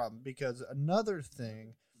a problem. Because another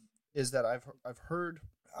thing is that I've heard,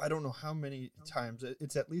 I don't know how many times,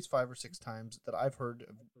 it's at least 5 or 6 times that I've heard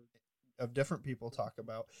of different people talk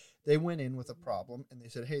about, they went in with a problem and they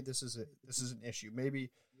said, hey, this is an issue. Maybe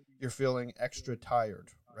you're feeling extra tired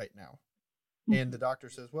right now. And the doctor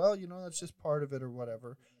says, well, that's just part of it or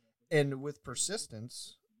whatever. And with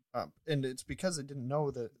persistence, and it's because they didn't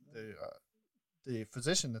know the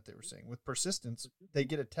physician that they were seeing. With persistence, they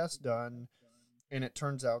get a test done, and it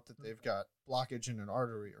turns out that they've got blockage in an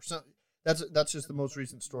artery or something. That's just the most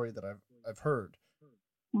recent story that I've heard.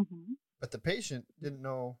 Mm-hmm. But the patient didn't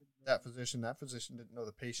know that physician. That physician didn't know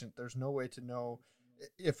the patient. There's no way to know.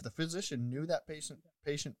 If the physician knew that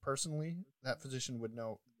patient personally, that physician would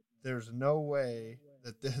know. There's no way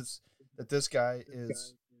that this guy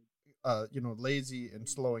is lazy and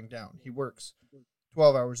slowing down. He works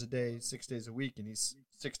 12 hours a day, 6 days a week, and he's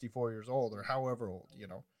 64 years old or however old,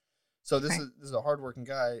 So this is a hardworking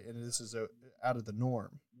guy, and this is out of the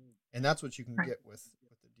norm. And that's what you can get with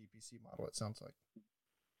the DPC model, it sounds like.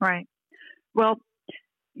 Right. Well,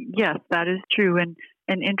 yes, that is true. And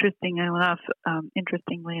interestingly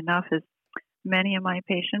enough, is many of my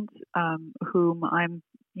patients whom I'm,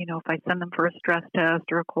 if I send them for a stress test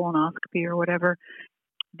or a colonoscopy or whatever,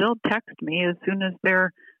 they'll text me as soon as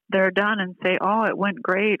they're done and say, oh, it went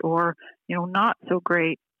great, or, not so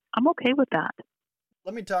great. I'm okay with that.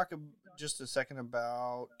 Let me talk just a second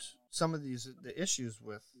about some of the issues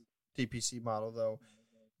with DPC model, though.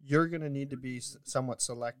 You're going to need to be somewhat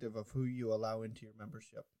selective of who you allow into your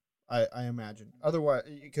membership, I imagine. Otherwise,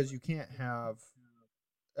 because you can't have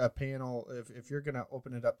a panel, if you're going to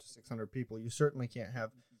open it up to 600 people, you certainly can't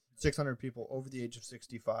have 600 people over the age of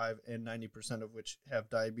 65 and 90% of which have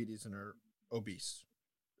diabetes and are obese.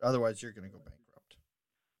 Otherwise, you're going to go bankrupt.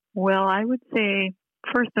 Well, I would say,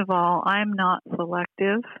 first of all, I'm not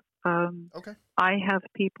selective. Okay. I have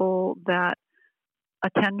people that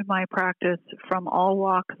attend my practice from all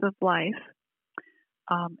walks of life,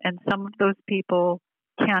 and some of those people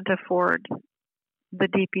can't afford the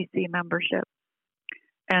DPC membership.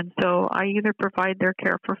 And so I either provide their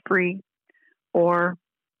care for free, or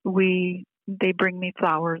they bring me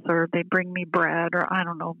flowers, or they bring me bread, or I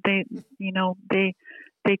don't know.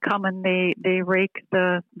 They come and they rake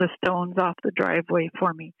the stones off the driveway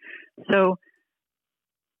for me. So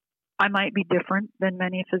I might be different than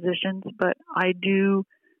many physicians, but I do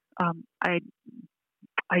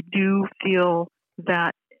feel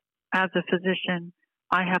that as a physician,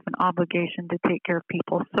 I have an obligation to take care of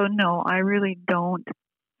people. So no, I really don't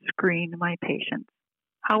screen my patients.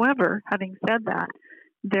 However, having said that,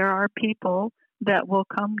 there are people that will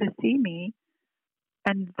come to see me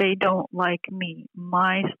and they don't like me.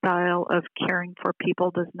 My style of caring for people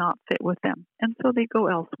does not fit with them, and so they go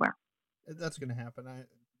elsewhere. That's going to happen.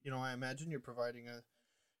 I imagine you're providing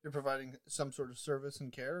some sort of service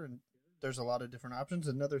and care, and there's a lot of different options.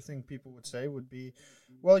 Another thing people would say would be,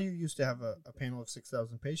 well, you used to have a panel of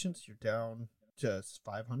 6,000 patients. You're down to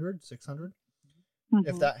 500, 600. Mm-hmm.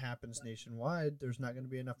 If that happens nationwide, there's not going to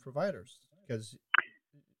be enough providers because,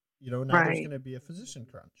 now there's going to be a physician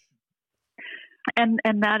crunch. And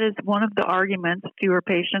that is one of the arguments: fewer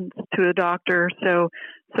patients to a doctor, so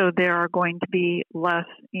there are going to be less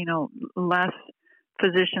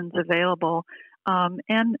physicians available,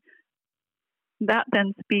 and that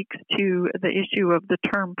then speaks to the issue of the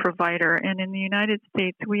term provider. And in the United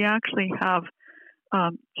States, we actually have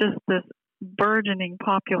just this burgeoning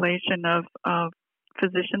population of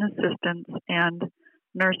physician assistants and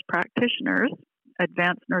nurse practitioners.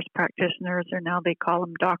 Advanced nurse practitioners, or now they call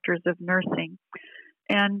them doctors of nursing.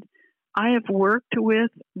 And I have worked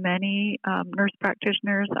with many nurse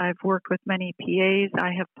practitioners. I've worked with many PAs.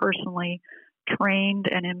 I have personally trained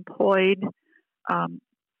and employed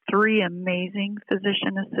 3 amazing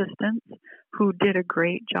physician assistants who did a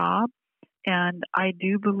great job. And I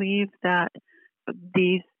do believe that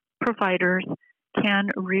these providers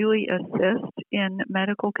can really assist in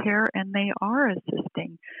medical care, and they are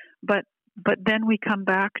assisting. But then we come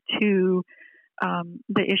back to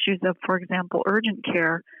the issues of, for example, urgent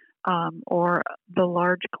care or the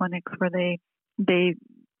large clinics where they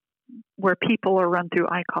where people are run through.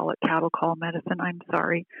 I call it cattle call medicine. I'm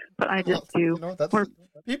sorry, but I just do. That's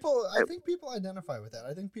people. I think people identify with that.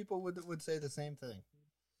 I think people would say the same thing.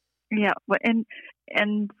 Yeah, and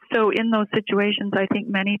so in those situations, I think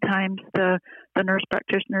many times the nurse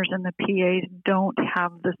practitioners and the PAs don't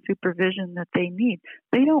have the supervision that they need.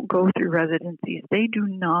 They don't go through residencies. They do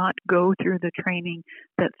not go through the training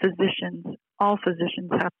that all physicians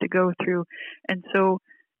have to go through. And so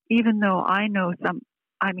even though I know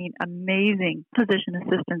amazing physician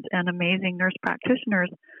assistants and amazing nurse practitioners,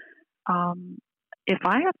 if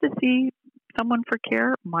I have to see someone for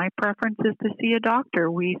care, my preference is to see a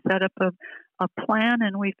doctor. We set up a plan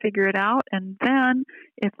and we figure it out. And then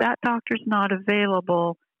if that doctor's not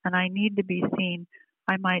available and I need to be seen,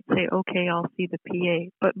 I might say, okay, I'll see the PA.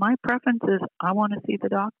 But my preference is I want to see the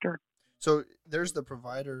doctor. So there's the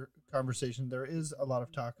provider conversation. There is a lot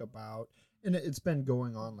of talk about, and it's been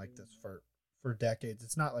going on like this for decades.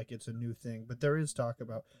 It's not like it's a new thing, but there is talk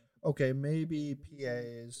about, okay, maybe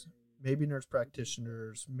PAs, maybe nurse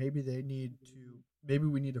practitioners, maybe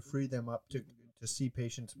we need to free them up to see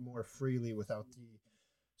patients more freely without the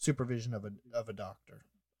supervision of a doctor.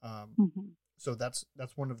 So that's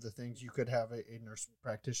one of the things. You could have a nurse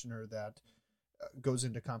practitioner that goes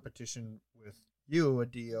into competition with you, a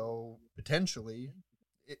DO, potentially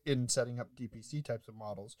in setting up DPC types of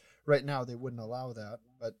models. Right now, they wouldn't allow that,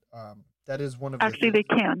 but that is one of Actually, they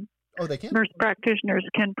can. Oh, they can? Nurse practitioners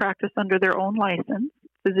can practice under their own license.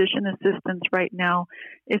 Physician assistants right now,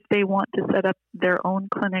 if they want to set up their own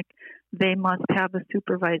clinic, they must have a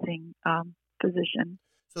supervising physician.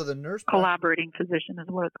 So the collaborating physician is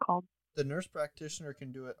what it's called. The nurse practitioner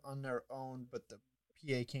can do it on their own, but the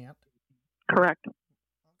PA can't? Correct.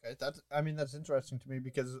 Okay, that's interesting to me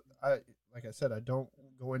because like I said, I don't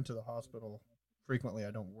go into the hospital frequently.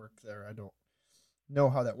 I don't work there. I don't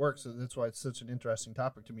know how that works. So that's why it's such an interesting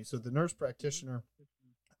topic to me. So the nurse practitioner,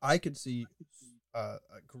 I could see a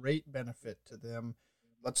great benefit to them.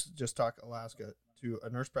 Let's just talk Alaska, to a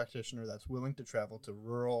nurse practitioner that's willing to travel to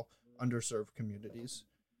rural, underserved communities.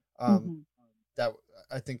 That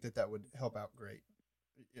I think that would help out great.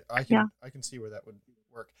 I can see where that would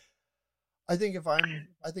work. I think if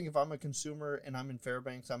I'm a consumer and I'm in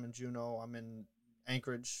Fairbanks, I'm in Juneau, I'm in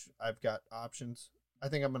Anchorage, I've got options. I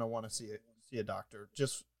think I'm going to want to see a doctor.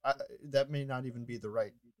 That may not even be the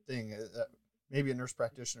right thing. Maybe a nurse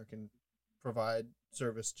practitioner can provide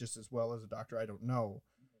service just as well as a doctor. I don't know,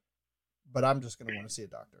 but I'm just going to want to see a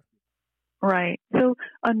doctor. Right. So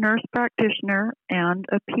a nurse practitioner and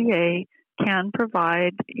a PA can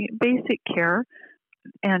provide basic care,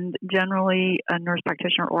 and generally a nurse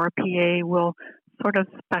practitioner or a PA will sort of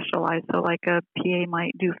specialize. So like a PA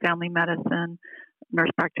might do family medicine, nurse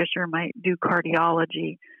practitioner might do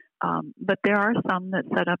cardiology, but there are some that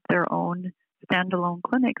set up their own standalone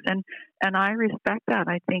clinics, and I respect that.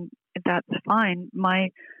 I think that's fine.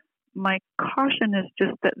 My caution is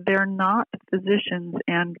just that they're not physicians,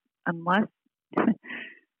 and unless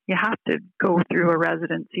you have to go through a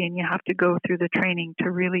residency and you have to go through the training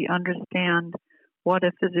to really understand what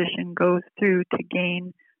a physician goes through to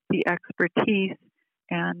gain the expertise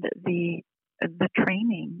and the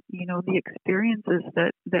training, the experiences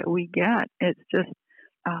that we get. It's just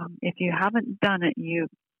if you haven't done it, you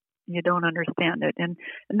don't understand it. And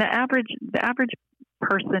the average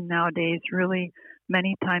person nowadays really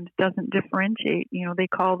many times doesn't differentiate. They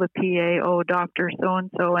call the PA, oh, doctor so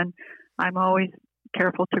and so, and I'm always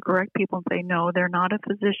careful to correct people and say, no, they're not a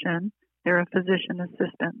physician. They're a physician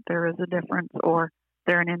assistant. There is a difference, or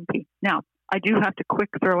they're an NP. Now, I do have to quick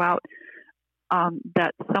throw out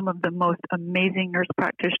that some of the most amazing nurse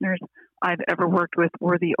practitioners I've ever worked with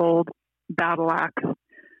were the old battle axe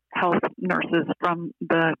health nurses from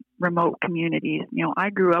the remote communities. I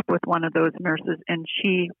grew up with one of those nurses, and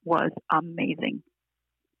she was amazing.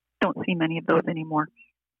 Don't see many of those anymore.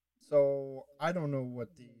 So I don't know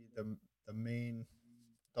what the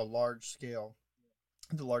large scale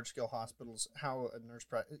hospitals, how a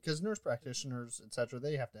because nurse practitioners, etc.,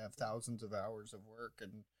 they have to have thousands of hours of work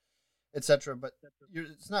and etc., but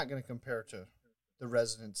it's not going to compare to the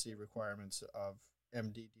residency requirements of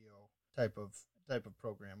MDDO type of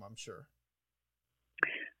program, I'm sure.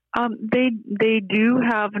 They do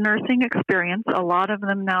have nursing experience. A lot of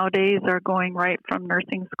them nowadays are going right from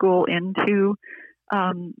nursing school into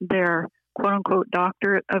their quote unquote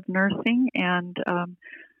doctorate of nursing, and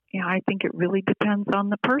I think it really depends on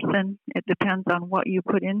the person. It depends on what you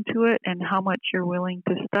put into it and how much you're willing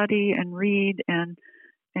to study and read and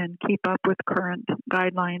keep up with current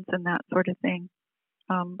guidelines and that sort of thing.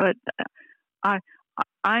 But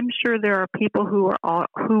I'm sure there are people who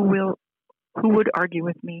would argue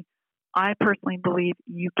with me. I personally believe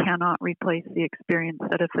you cannot replace the experience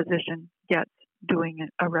that a physician gets doing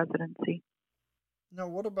a residency. Now,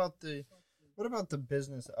 what about the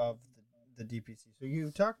business of the DPC? So you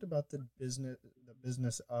talked about the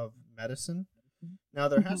business of medicine. Now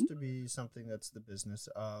there has to be something that's the business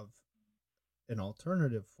of an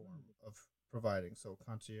alternative form of providing, so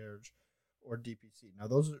concierge or DPC. Now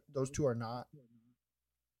those two are not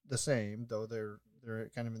the same, though they're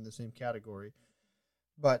kind of in the same category.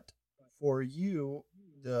 But for you,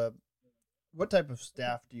 what type of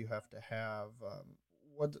staff do you have to have?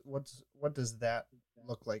 What does that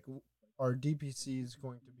look like? Are DPCs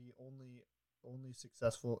going to be only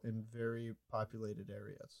successful in very populated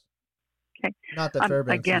areas? Okay. Not that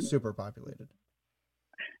Fairbanks is super populated.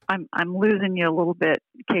 I'm losing you a little bit,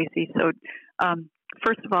 Casey. So,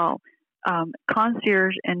 first of all,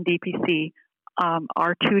 concierge and DPC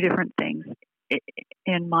are two different things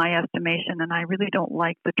in my estimation, and I really don't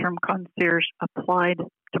like the term concierge applied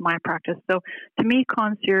to my practice. So, to me,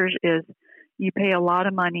 concierge is you pay a lot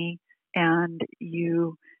of money and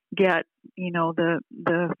you get,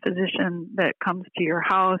 the physician that comes to your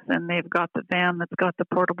house, and they've got the van that's got the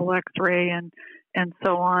portable X-ray and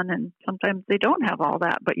so on. And sometimes they don't have all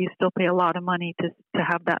that, but you still pay a lot of money to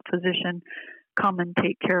have that physician come and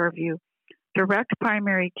take care of you. Direct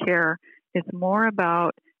primary care is more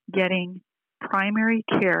about getting primary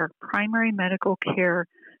medical care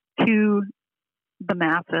to the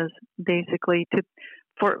masses, basically,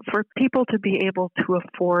 for people to be able to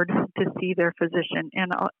afford to see their physician.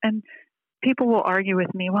 And people will argue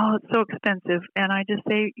with me, well, it's so expensive. And I just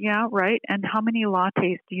say, yeah, right. And how many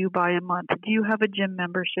lattes do you buy a month? Do you have a gym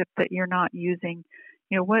membership that you're not using?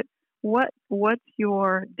 What's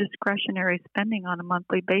your discretionary spending on a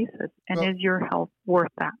monthly basis? And is your health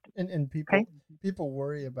worth that? And people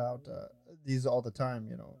worry about these all the time,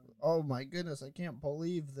 Oh my goodness, I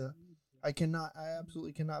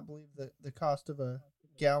absolutely cannot believe the cost of a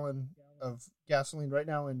gallon of gasoline right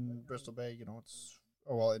now in Bristol Bay. It's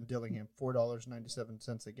in Dillingham,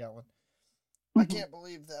 $4.97 a gallon. I can't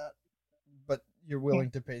believe that, but you're willing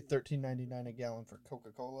to pay $13.99 a gallon for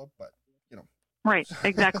Coca-Cola. But right,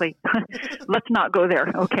 exactly. Let's not go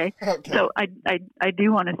there. Okay. So I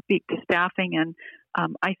do want to speak to staffing, and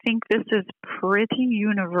I think this is pretty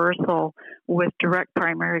universal with direct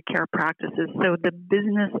primary care practices. So the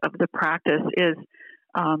business of the practice is,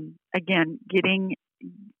 again,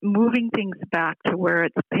 moving things back to where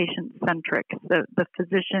it's patient-centric. The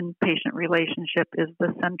physician-patient relationship is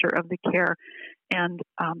the center of the care. And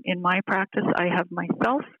in my practice, I have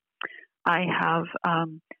myself. I have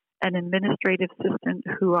an administrative assistant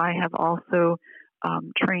who I have also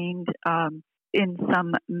trained in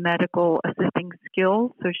some medical assisting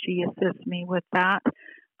skills, so she assists me with that.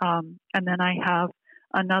 And then I have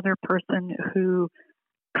another person who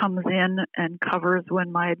comes in and covers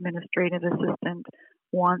when my administrative assistant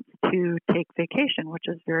wants to take vacation, which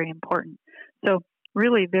is very important. So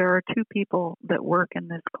really, there are two people that work in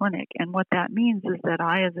this clinic. And what that means is that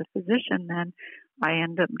I, as a physician, then I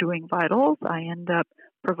end up doing vitals. I end up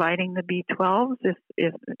providing the B12s,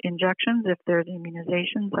 if injections, if there's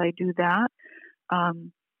immunizations, I do that.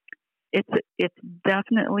 It's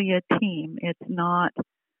definitely a team. It's not,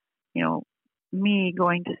 me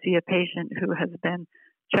going to see a patient who has been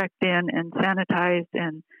checked in and sanitized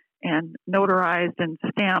and notarized and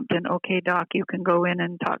stamped, and okay, doc, you can go in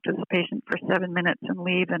and talk to this patient for 7 minutes and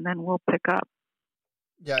leave, and then we'll pick up.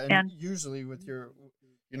 Yeah, and usually with your,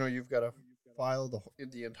 you've got to file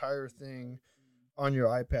the entire thing on your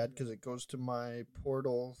iPad because it goes to my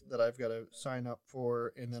portal that I've got to sign up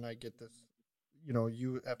for, and then I get this,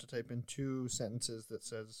 you have to type in 2 sentences that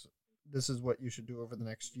says, this is what you should do over the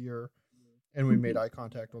next year, and we made eye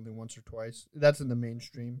contact only once or twice. That's in the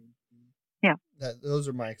mainstream. Yeah. Those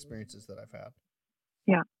are my experiences that I've had.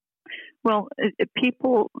 Yeah. Well,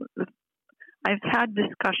 I've had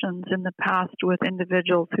discussions in the past with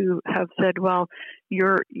individuals who have said, well,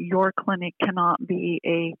 your clinic cannot be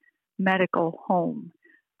a medical home.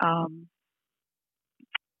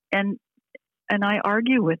 And I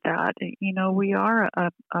argue with that. We are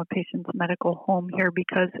a patient's medical home here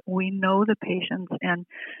because we know the patients. And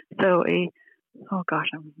so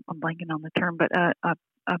I'm blanking on the term, but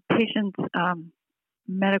a patient's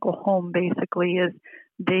medical home basically is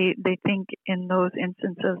they think in those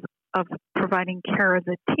instances of providing care as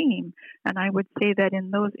a team. And I would say that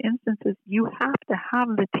in those instances, you have to have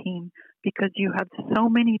the team because you have so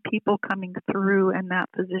many people coming through, and that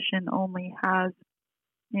physician only has,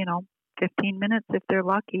 15 minutes if they're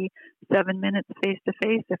lucky, 7 minutes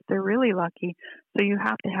face-to-face if they're really lucky. So you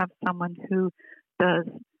have to have someone who does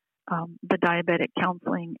the diabetic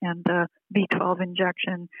counseling and the B12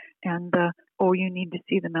 injection and you need to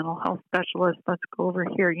see the mental health specialist. Let's go over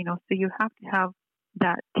here. So you have to have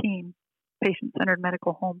that team, patient-centered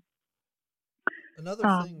medical home.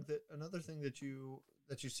 Another thing that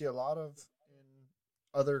you see a lot of in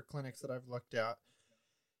other clinics that I've looked at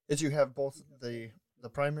is you have both the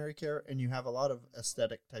primary care and you have a lot of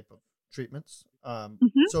aesthetic type of treatments.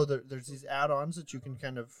 So there's these add-ons that you can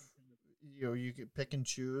kind of, you can pick and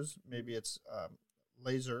choose. Maybe it's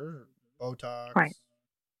laser, Botox. Right.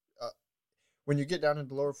 When you get down into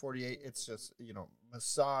the lower 48, it's just,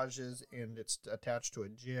 massages, and it's attached to a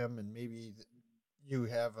gym, and maybe you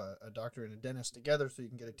have a doctor and a dentist together so you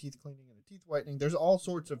can get a teeth cleaning and a teeth whitening. There's all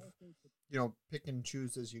sorts of, pick and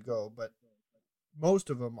choose as you go, but most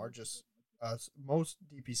of them are just, most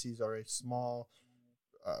DPCs are a small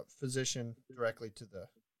physician directly to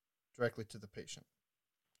the patient.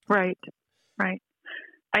 Right.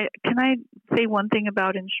 Can I say one thing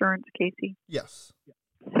about insurance, Casey? Yes.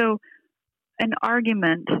 So an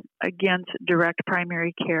argument against direct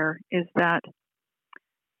primary care is that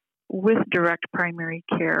with direct primary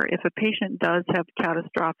care, if a patient does have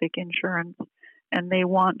catastrophic insurance and they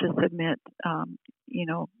want to submit,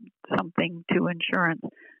 something to insurance,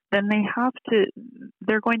 then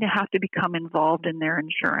they're going to have to become involved in their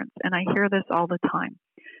insurance. And I hear this all the time.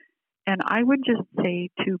 And I would just say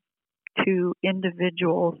to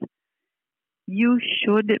individuals, you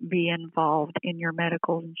should be involved in your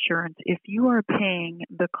medical insurance. If you are paying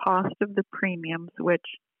the cost of the premiums, which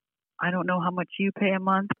I don't know how much you pay a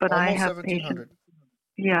month, but almost I have $1,700. patients.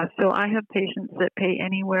 Yeah, so I have patients that pay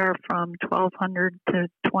anywhere from $1,200 to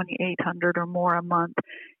 $2,800 or more a month.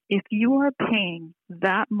 If you are paying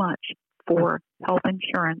that much for health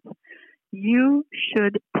insurance, you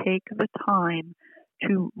should take the time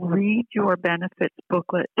to read your benefits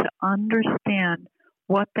booklet, to understand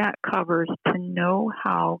what that covers, to know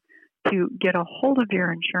how to get a hold of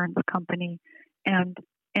your insurance company and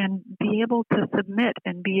be able to submit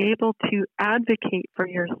and be able to advocate for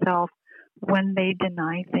yourself when they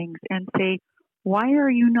deny things and say, why are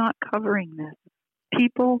you not covering this?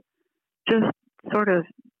 People just sort of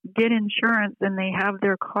get insurance and they have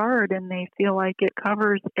their card and they feel like it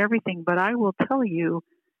covers everything. But I will tell you,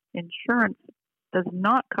 insurance does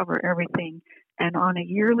not cover everything. And on a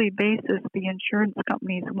yearly basis, the insurance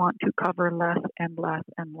companies want to cover less and less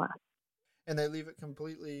and less. And they leave it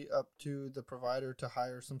completely up to the provider to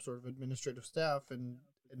hire some sort of administrative staff, and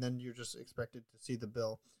then you're just expected to see the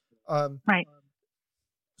bill. Right.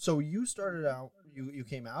 So you started out, you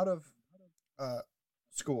came out of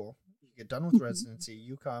school, you get done with residency,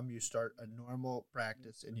 you start a normal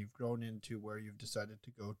practice, and you've grown into where you've decided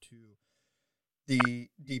to go to the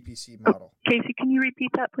DPC model. Casey, can you repeat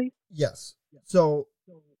that, please? Yes. So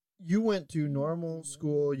you went to normal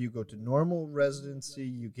school, you go to normal residency,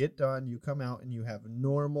 you get done, you come out, and you have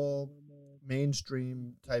normal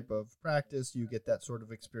mainstream type of practice. You get that sort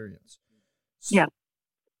of experience. Yeah.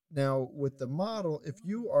 Now, with the model, if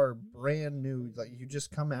you are brand new, like you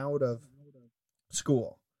just come out of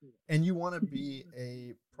school and you want to be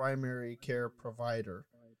a primary care provider,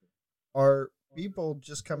 are people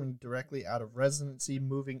just coming directly out of residency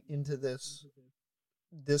moving into this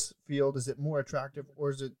field? Is it more attractive, or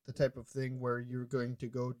is it the type of thing where you're going to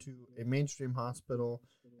go to a mainstream hospital?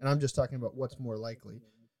 And I'm just talking about what's more likely.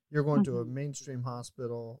 You're going to a mainstream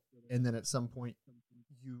hospital, and then at some point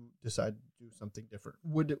you decide to do something different.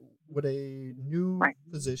 Would a new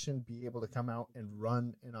physician be able to come out and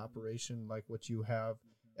run an operation like what you have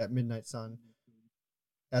at Midnight Sun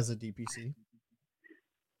as a DPC?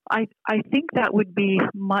 I think that would be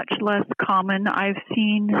much less common. I've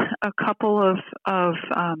seen a couple of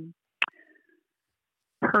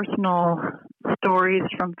personal stories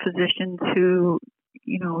from physicians who,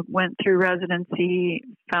 went through residency,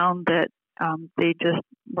 found that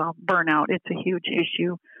burnout, it's a huge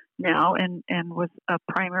issue now and was a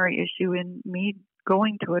primary issue in me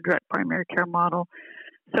going to a direct primary care model.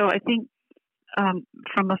 So I think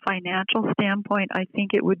from a financial standpoint, I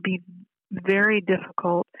think it would be very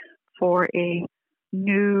difficult for a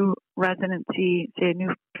new residency, say a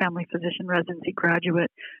new family physician residency graduate,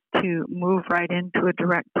 to move right into a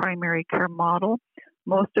direct primary care model.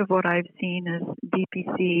 Most of what I've seen is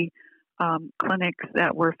DPC clinics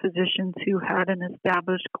that were physicians who had an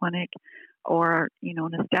established clinic or,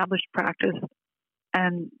 an established practice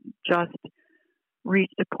and just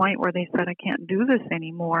reached a point where they said, I can't do this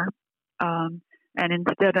anymore. And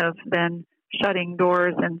instead of then shutting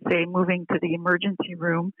doors and, say, moving to the emergency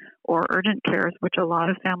room or urgent cares, which a lot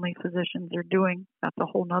of family physicians are doing, that's a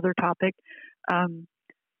whole nother topic,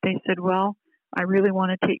 they said, well, I really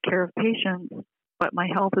want to take care of patients, but my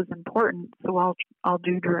health is important, so I'll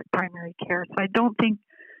do direct primary care. So I think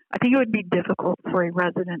it would be difficult for a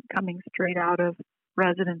resident coming straight out of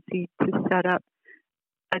residency to set up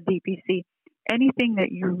a DPC. Anything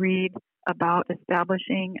that you read about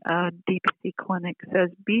establishing a DPC clinic says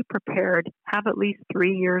be prepared, have at least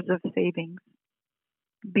 3 years of savings,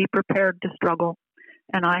 be prepared to struggle.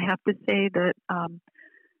 And I have to say that,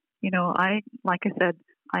 like I said,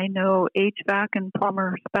 I know HVAC and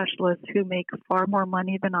plumber specialists who make far more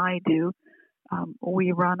money than I do.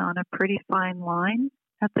 We run on a pretty fine line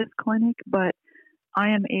at this clinic, but I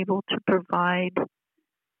am able to provide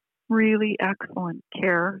really excellent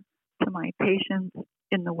care to my patients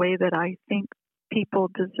in the way that I think people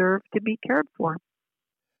deserve to be cared for.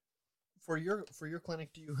 For your clinic,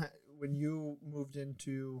 when you moved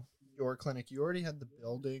into your clinic, you already had the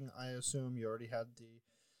building, I assume. You already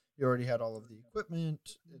had all of the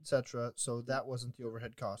equipment, etc. So that wasn't the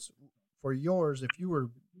overhead cost. For yours, if you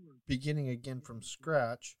were beginning again from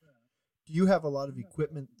scratch, do you have a lot of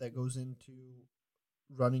equipment that goes into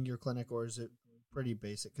running your clinic, or is it pretty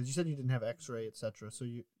basic? Because you said you didn't have X-ray, etc. So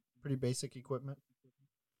you pretty basic equipment.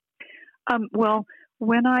 Well,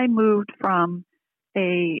 when I moved from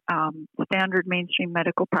a standard mainstream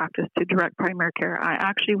medical practice to direct primary care, I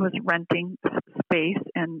actually was renting space,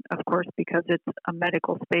 and of course, because it's a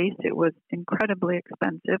medical space, it was incredibly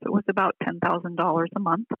expensive. It was about $10,000 a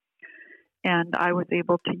month, and I was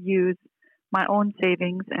able to use my own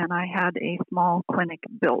savings, and I had a small clinic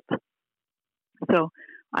built. So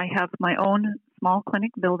I have my own small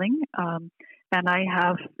clinic building, and I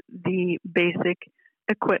have the basic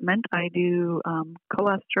equipment. I do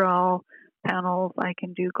cholesterol panels. I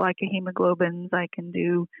can do glycohemoglobins. I can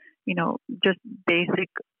do, just basic,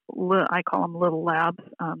 I call them little labs.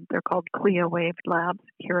 They're called CLIA waved labs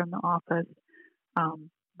here in the office.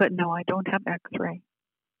 But no, I don't have X-ray.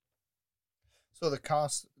 So the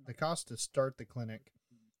cost to start the clinic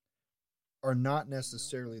are not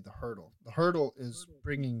necessarily the hurdle. The hurdle is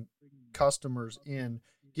bringing customers in,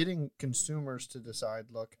 getting consumers to decide,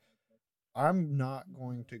 look, I'm not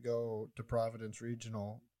going to go to Providence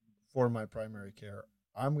Regional for my primary care.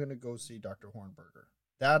 I'm going to go see Dr. Hornberger.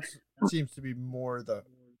 That seems to be more the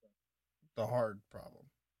hard problem.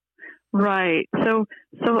 Right. So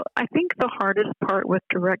I think the hardest part with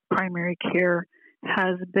direct primary care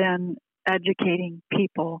has been educating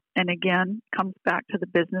people. And again, comes back to the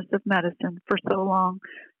business of medicine. For so long,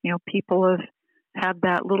 people have had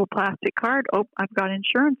that little plastic card. Oh, I've got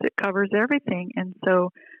insurance. It covers everything. And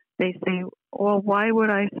so they say, well, why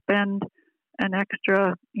would I spend an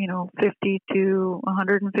extra, $50 to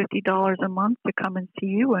 $150 a month to come and see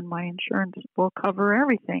you, and my insurance will cover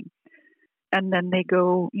everything? And then they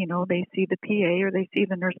go, they see the PA, or they see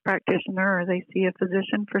the nurse practitioner, or they see a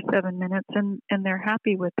physician for 7 minutes, and they're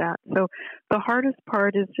happy with that. So the hardest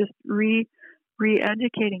part is just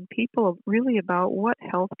re-educating people really about what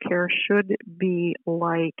healthcare should be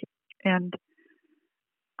like. And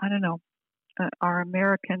I don't know, our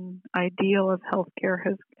American ideal of healthcare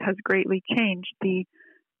has greatly changed. The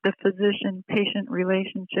physician-patient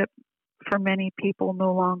relationship for many people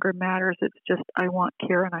no longer matters. It's just, I want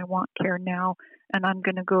care, and I want care now, and I'm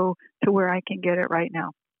going to go to where I can get it right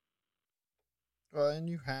now. Well, and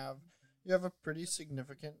you have a pretty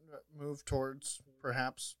significant move towards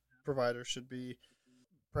perhaps providers should be,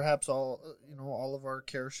 perhaps all of our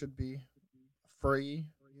care should be free,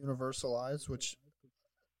 universalized, which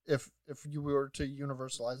if you were to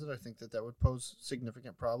universalize it, I think that would pose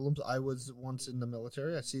significant problems. I was once in the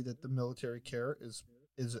military. I see that the military care is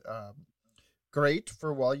great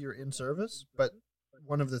for while you're in service, but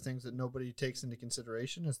one of the things that nobody takes into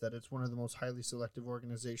consideration is that it's one of the most highly selective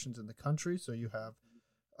organizations in the country. So you have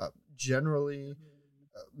generally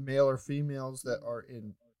male or females that are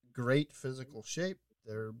in great physical shape.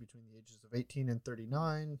 They're between the ages of 18 and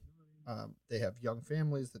 39. They have young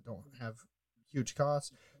families that don't have huge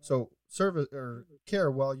costs. So service or care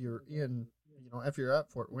while you're in, if you're at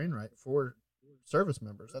Fort Wainwright for service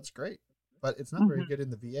members, that's great. But it's not very good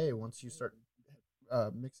in the VA once you start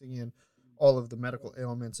mixing in all of the medical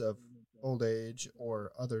ailments of old age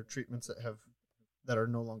or other treatments that are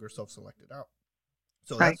no longer self-selected out.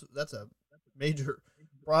 So right. That's a major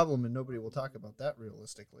problem, and nobody will talk about that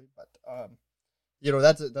realistically. But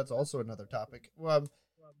that's also another topic. Well,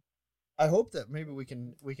 I hope that maybe we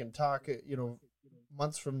can talk,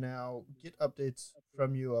 months from now, get updates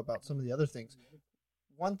from you about some of the other things.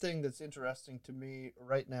 One thing that's interesting to me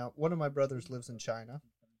right now, one of my brothers lives in China.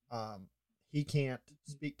 He can't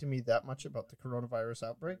speak to me that much about the coronavirus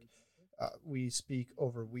outbreak. We speak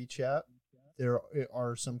over WeChat. There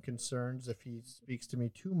are some concerns if he speaks to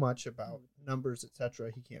me too much about numbers,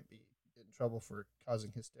 etc. He can't be in trouble for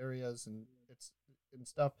causing hysterias and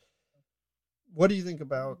stuff. What do you think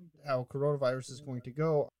about how coronavirus is going to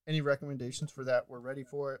go? Any recommendations for that? We're ready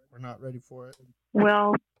for it? We're not ready for it?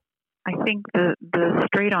 Well, I think the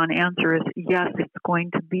straight on answer is yes, it's going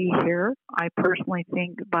to be here. I personally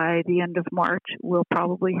think by the end of March, we'll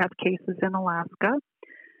probably have cases in Alaska.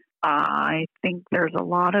 I think there's a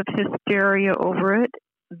lot of hysteria over it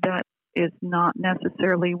that is not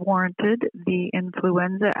necessarily warranted. The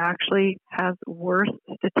influenza actually has worse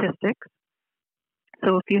statistics.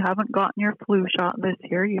 So if you haven't gotten your flu shot this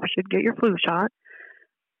year, you should get your flu shot.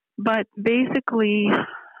 But basically,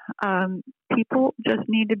 people just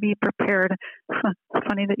need to be prepared. It's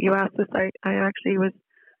funny that you asked this. I actually was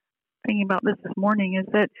thinking about this morning, is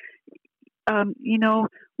that,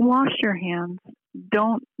 wash your hands.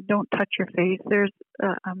 Don't touch your face. There's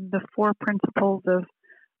the 4 principles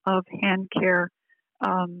of hand care,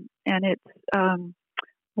 and it's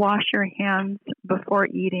wash your hands before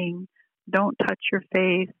eating. Don't touch your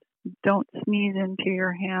face. Don't sneeze into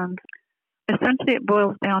your hands. Essentially, it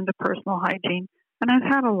boils down to personal hygiene. And I've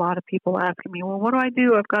had a lot of people asking me, well, what do I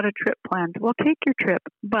do? I've got a trip planned. Well, take your trip,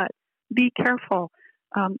 but be careful.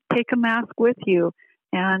 Take a mask with you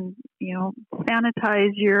and,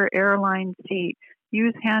 sanitize your airline seat.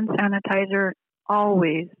 Use hand sanitizer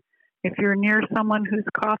always. If you're near someone who's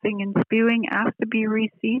coughing and spewing, ask to be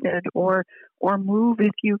reseated or move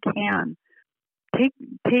if you can.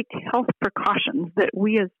 Take health precautions that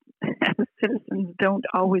we as citizens don't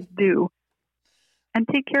always do, and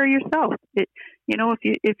take care of yourself.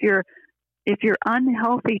 If you're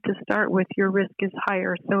unhealthy to start with, your risk is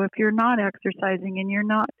higher. So if you're not exercising and you're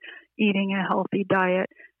not eating a healthy diet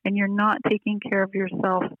and you're not taking care of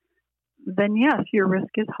yourself, then yes, your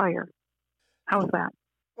risk is higher. How's that?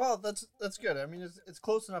 Well, that's good. I mean, it's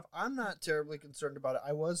close enough. I'm not terribly concerned about it.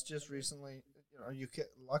 I was just recently,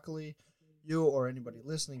 luckily, you or anybody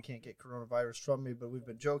listening can't get coronavirus from me, but we've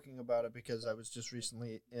been joking about it because I was just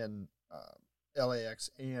recently in LAX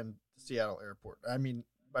and Seattle airport. I mean,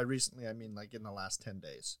 by recently, I mean like in the last 10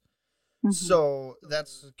 days. Mm-hmm. So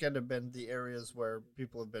that's kind of been the areas where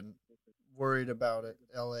people have been worried about it,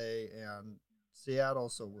 LA and Seattle.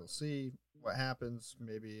 So we'll see what happens.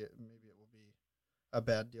 Maybe it will be a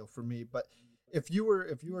bad deal for me. But if you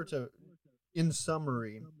were to, in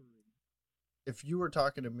summary, if you were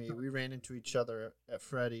talking to me, we ran into each other at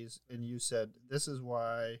Freddy's, and you said, this is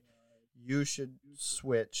why you should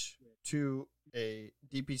switch to a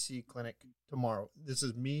DPC clinic tomorrow. This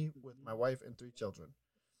is me with my wife and 3 children.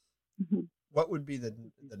 Mm-hmm. What would be the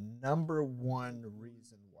number one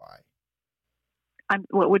reason why?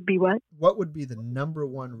 What would be what? What would be the number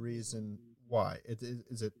one reason why?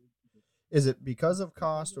 Is it because of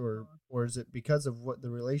cost, or is it because of what the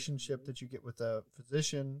relationship that you get with a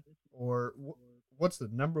physician, or what's the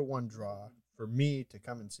number one draw for me to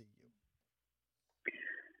come and see you?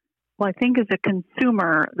 Well, I think as a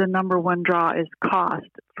consumer, the number one draw is cost.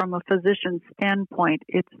 From a physician's standpoint,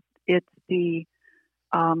 it's the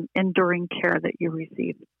enduring care that you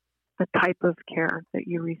receive, the type of care that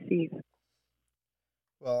you receive.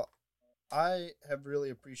 Well, I have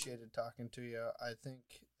really appreciated talking to you. I think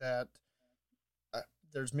that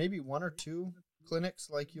there's maybe 1 or 2 clinics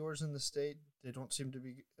like yours in the state. They don't seem to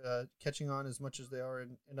be catching on as much as they are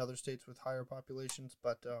in other states with higher populations,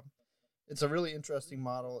 but it's a really interesting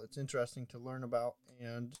model. It's interesting to learn about,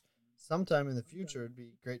 and sometime in the future, it'd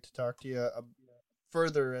be great to talk to you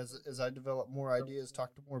further as I develop more ideas,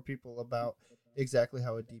 talk to more people about exactly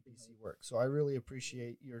how a DPC works. So I really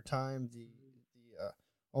appreciate your time, the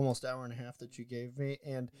almost hour and a half that you gave me.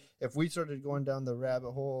 And if we started going down the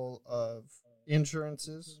rabbit hole of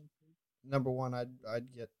insurances, number one,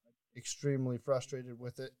 I'd get extremely frustrated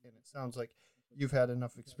with it, and it sounds like you've had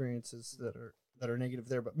enough experiences that are negative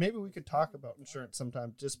there. But maybe we could talk about insurance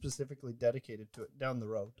sometime, just specifically dedicated to it down the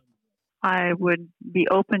road. I would be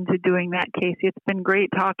open to doing that, Casey. It's been great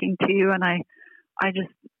talking to you, and I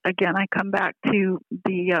just, again, I come back to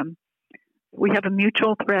the we have a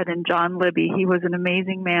mutual thread in John Libby. He was an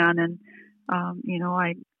amazing man, and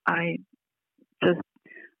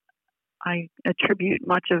I attribute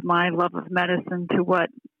much of my love of medicine to what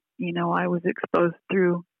I was exposed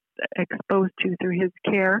to through his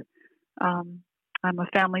care. I'm a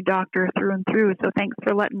family doctor through and through, so thanks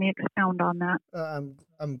for letting me expound on that.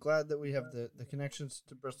 I'm glad that we have the connections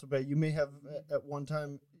to Bristol Bay. You may have at one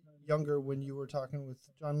time younger, when you were talking with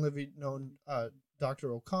John Livy, known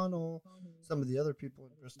Dr. O'Connell, some of the other people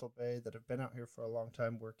in Bristol Bay that have been out here for a long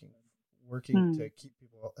time working to keep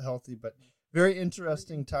people healthy. But very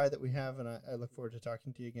interesting tie that we have, and I look forward to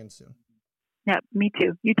talking to you again soon. Yeah, me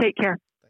too. You take care.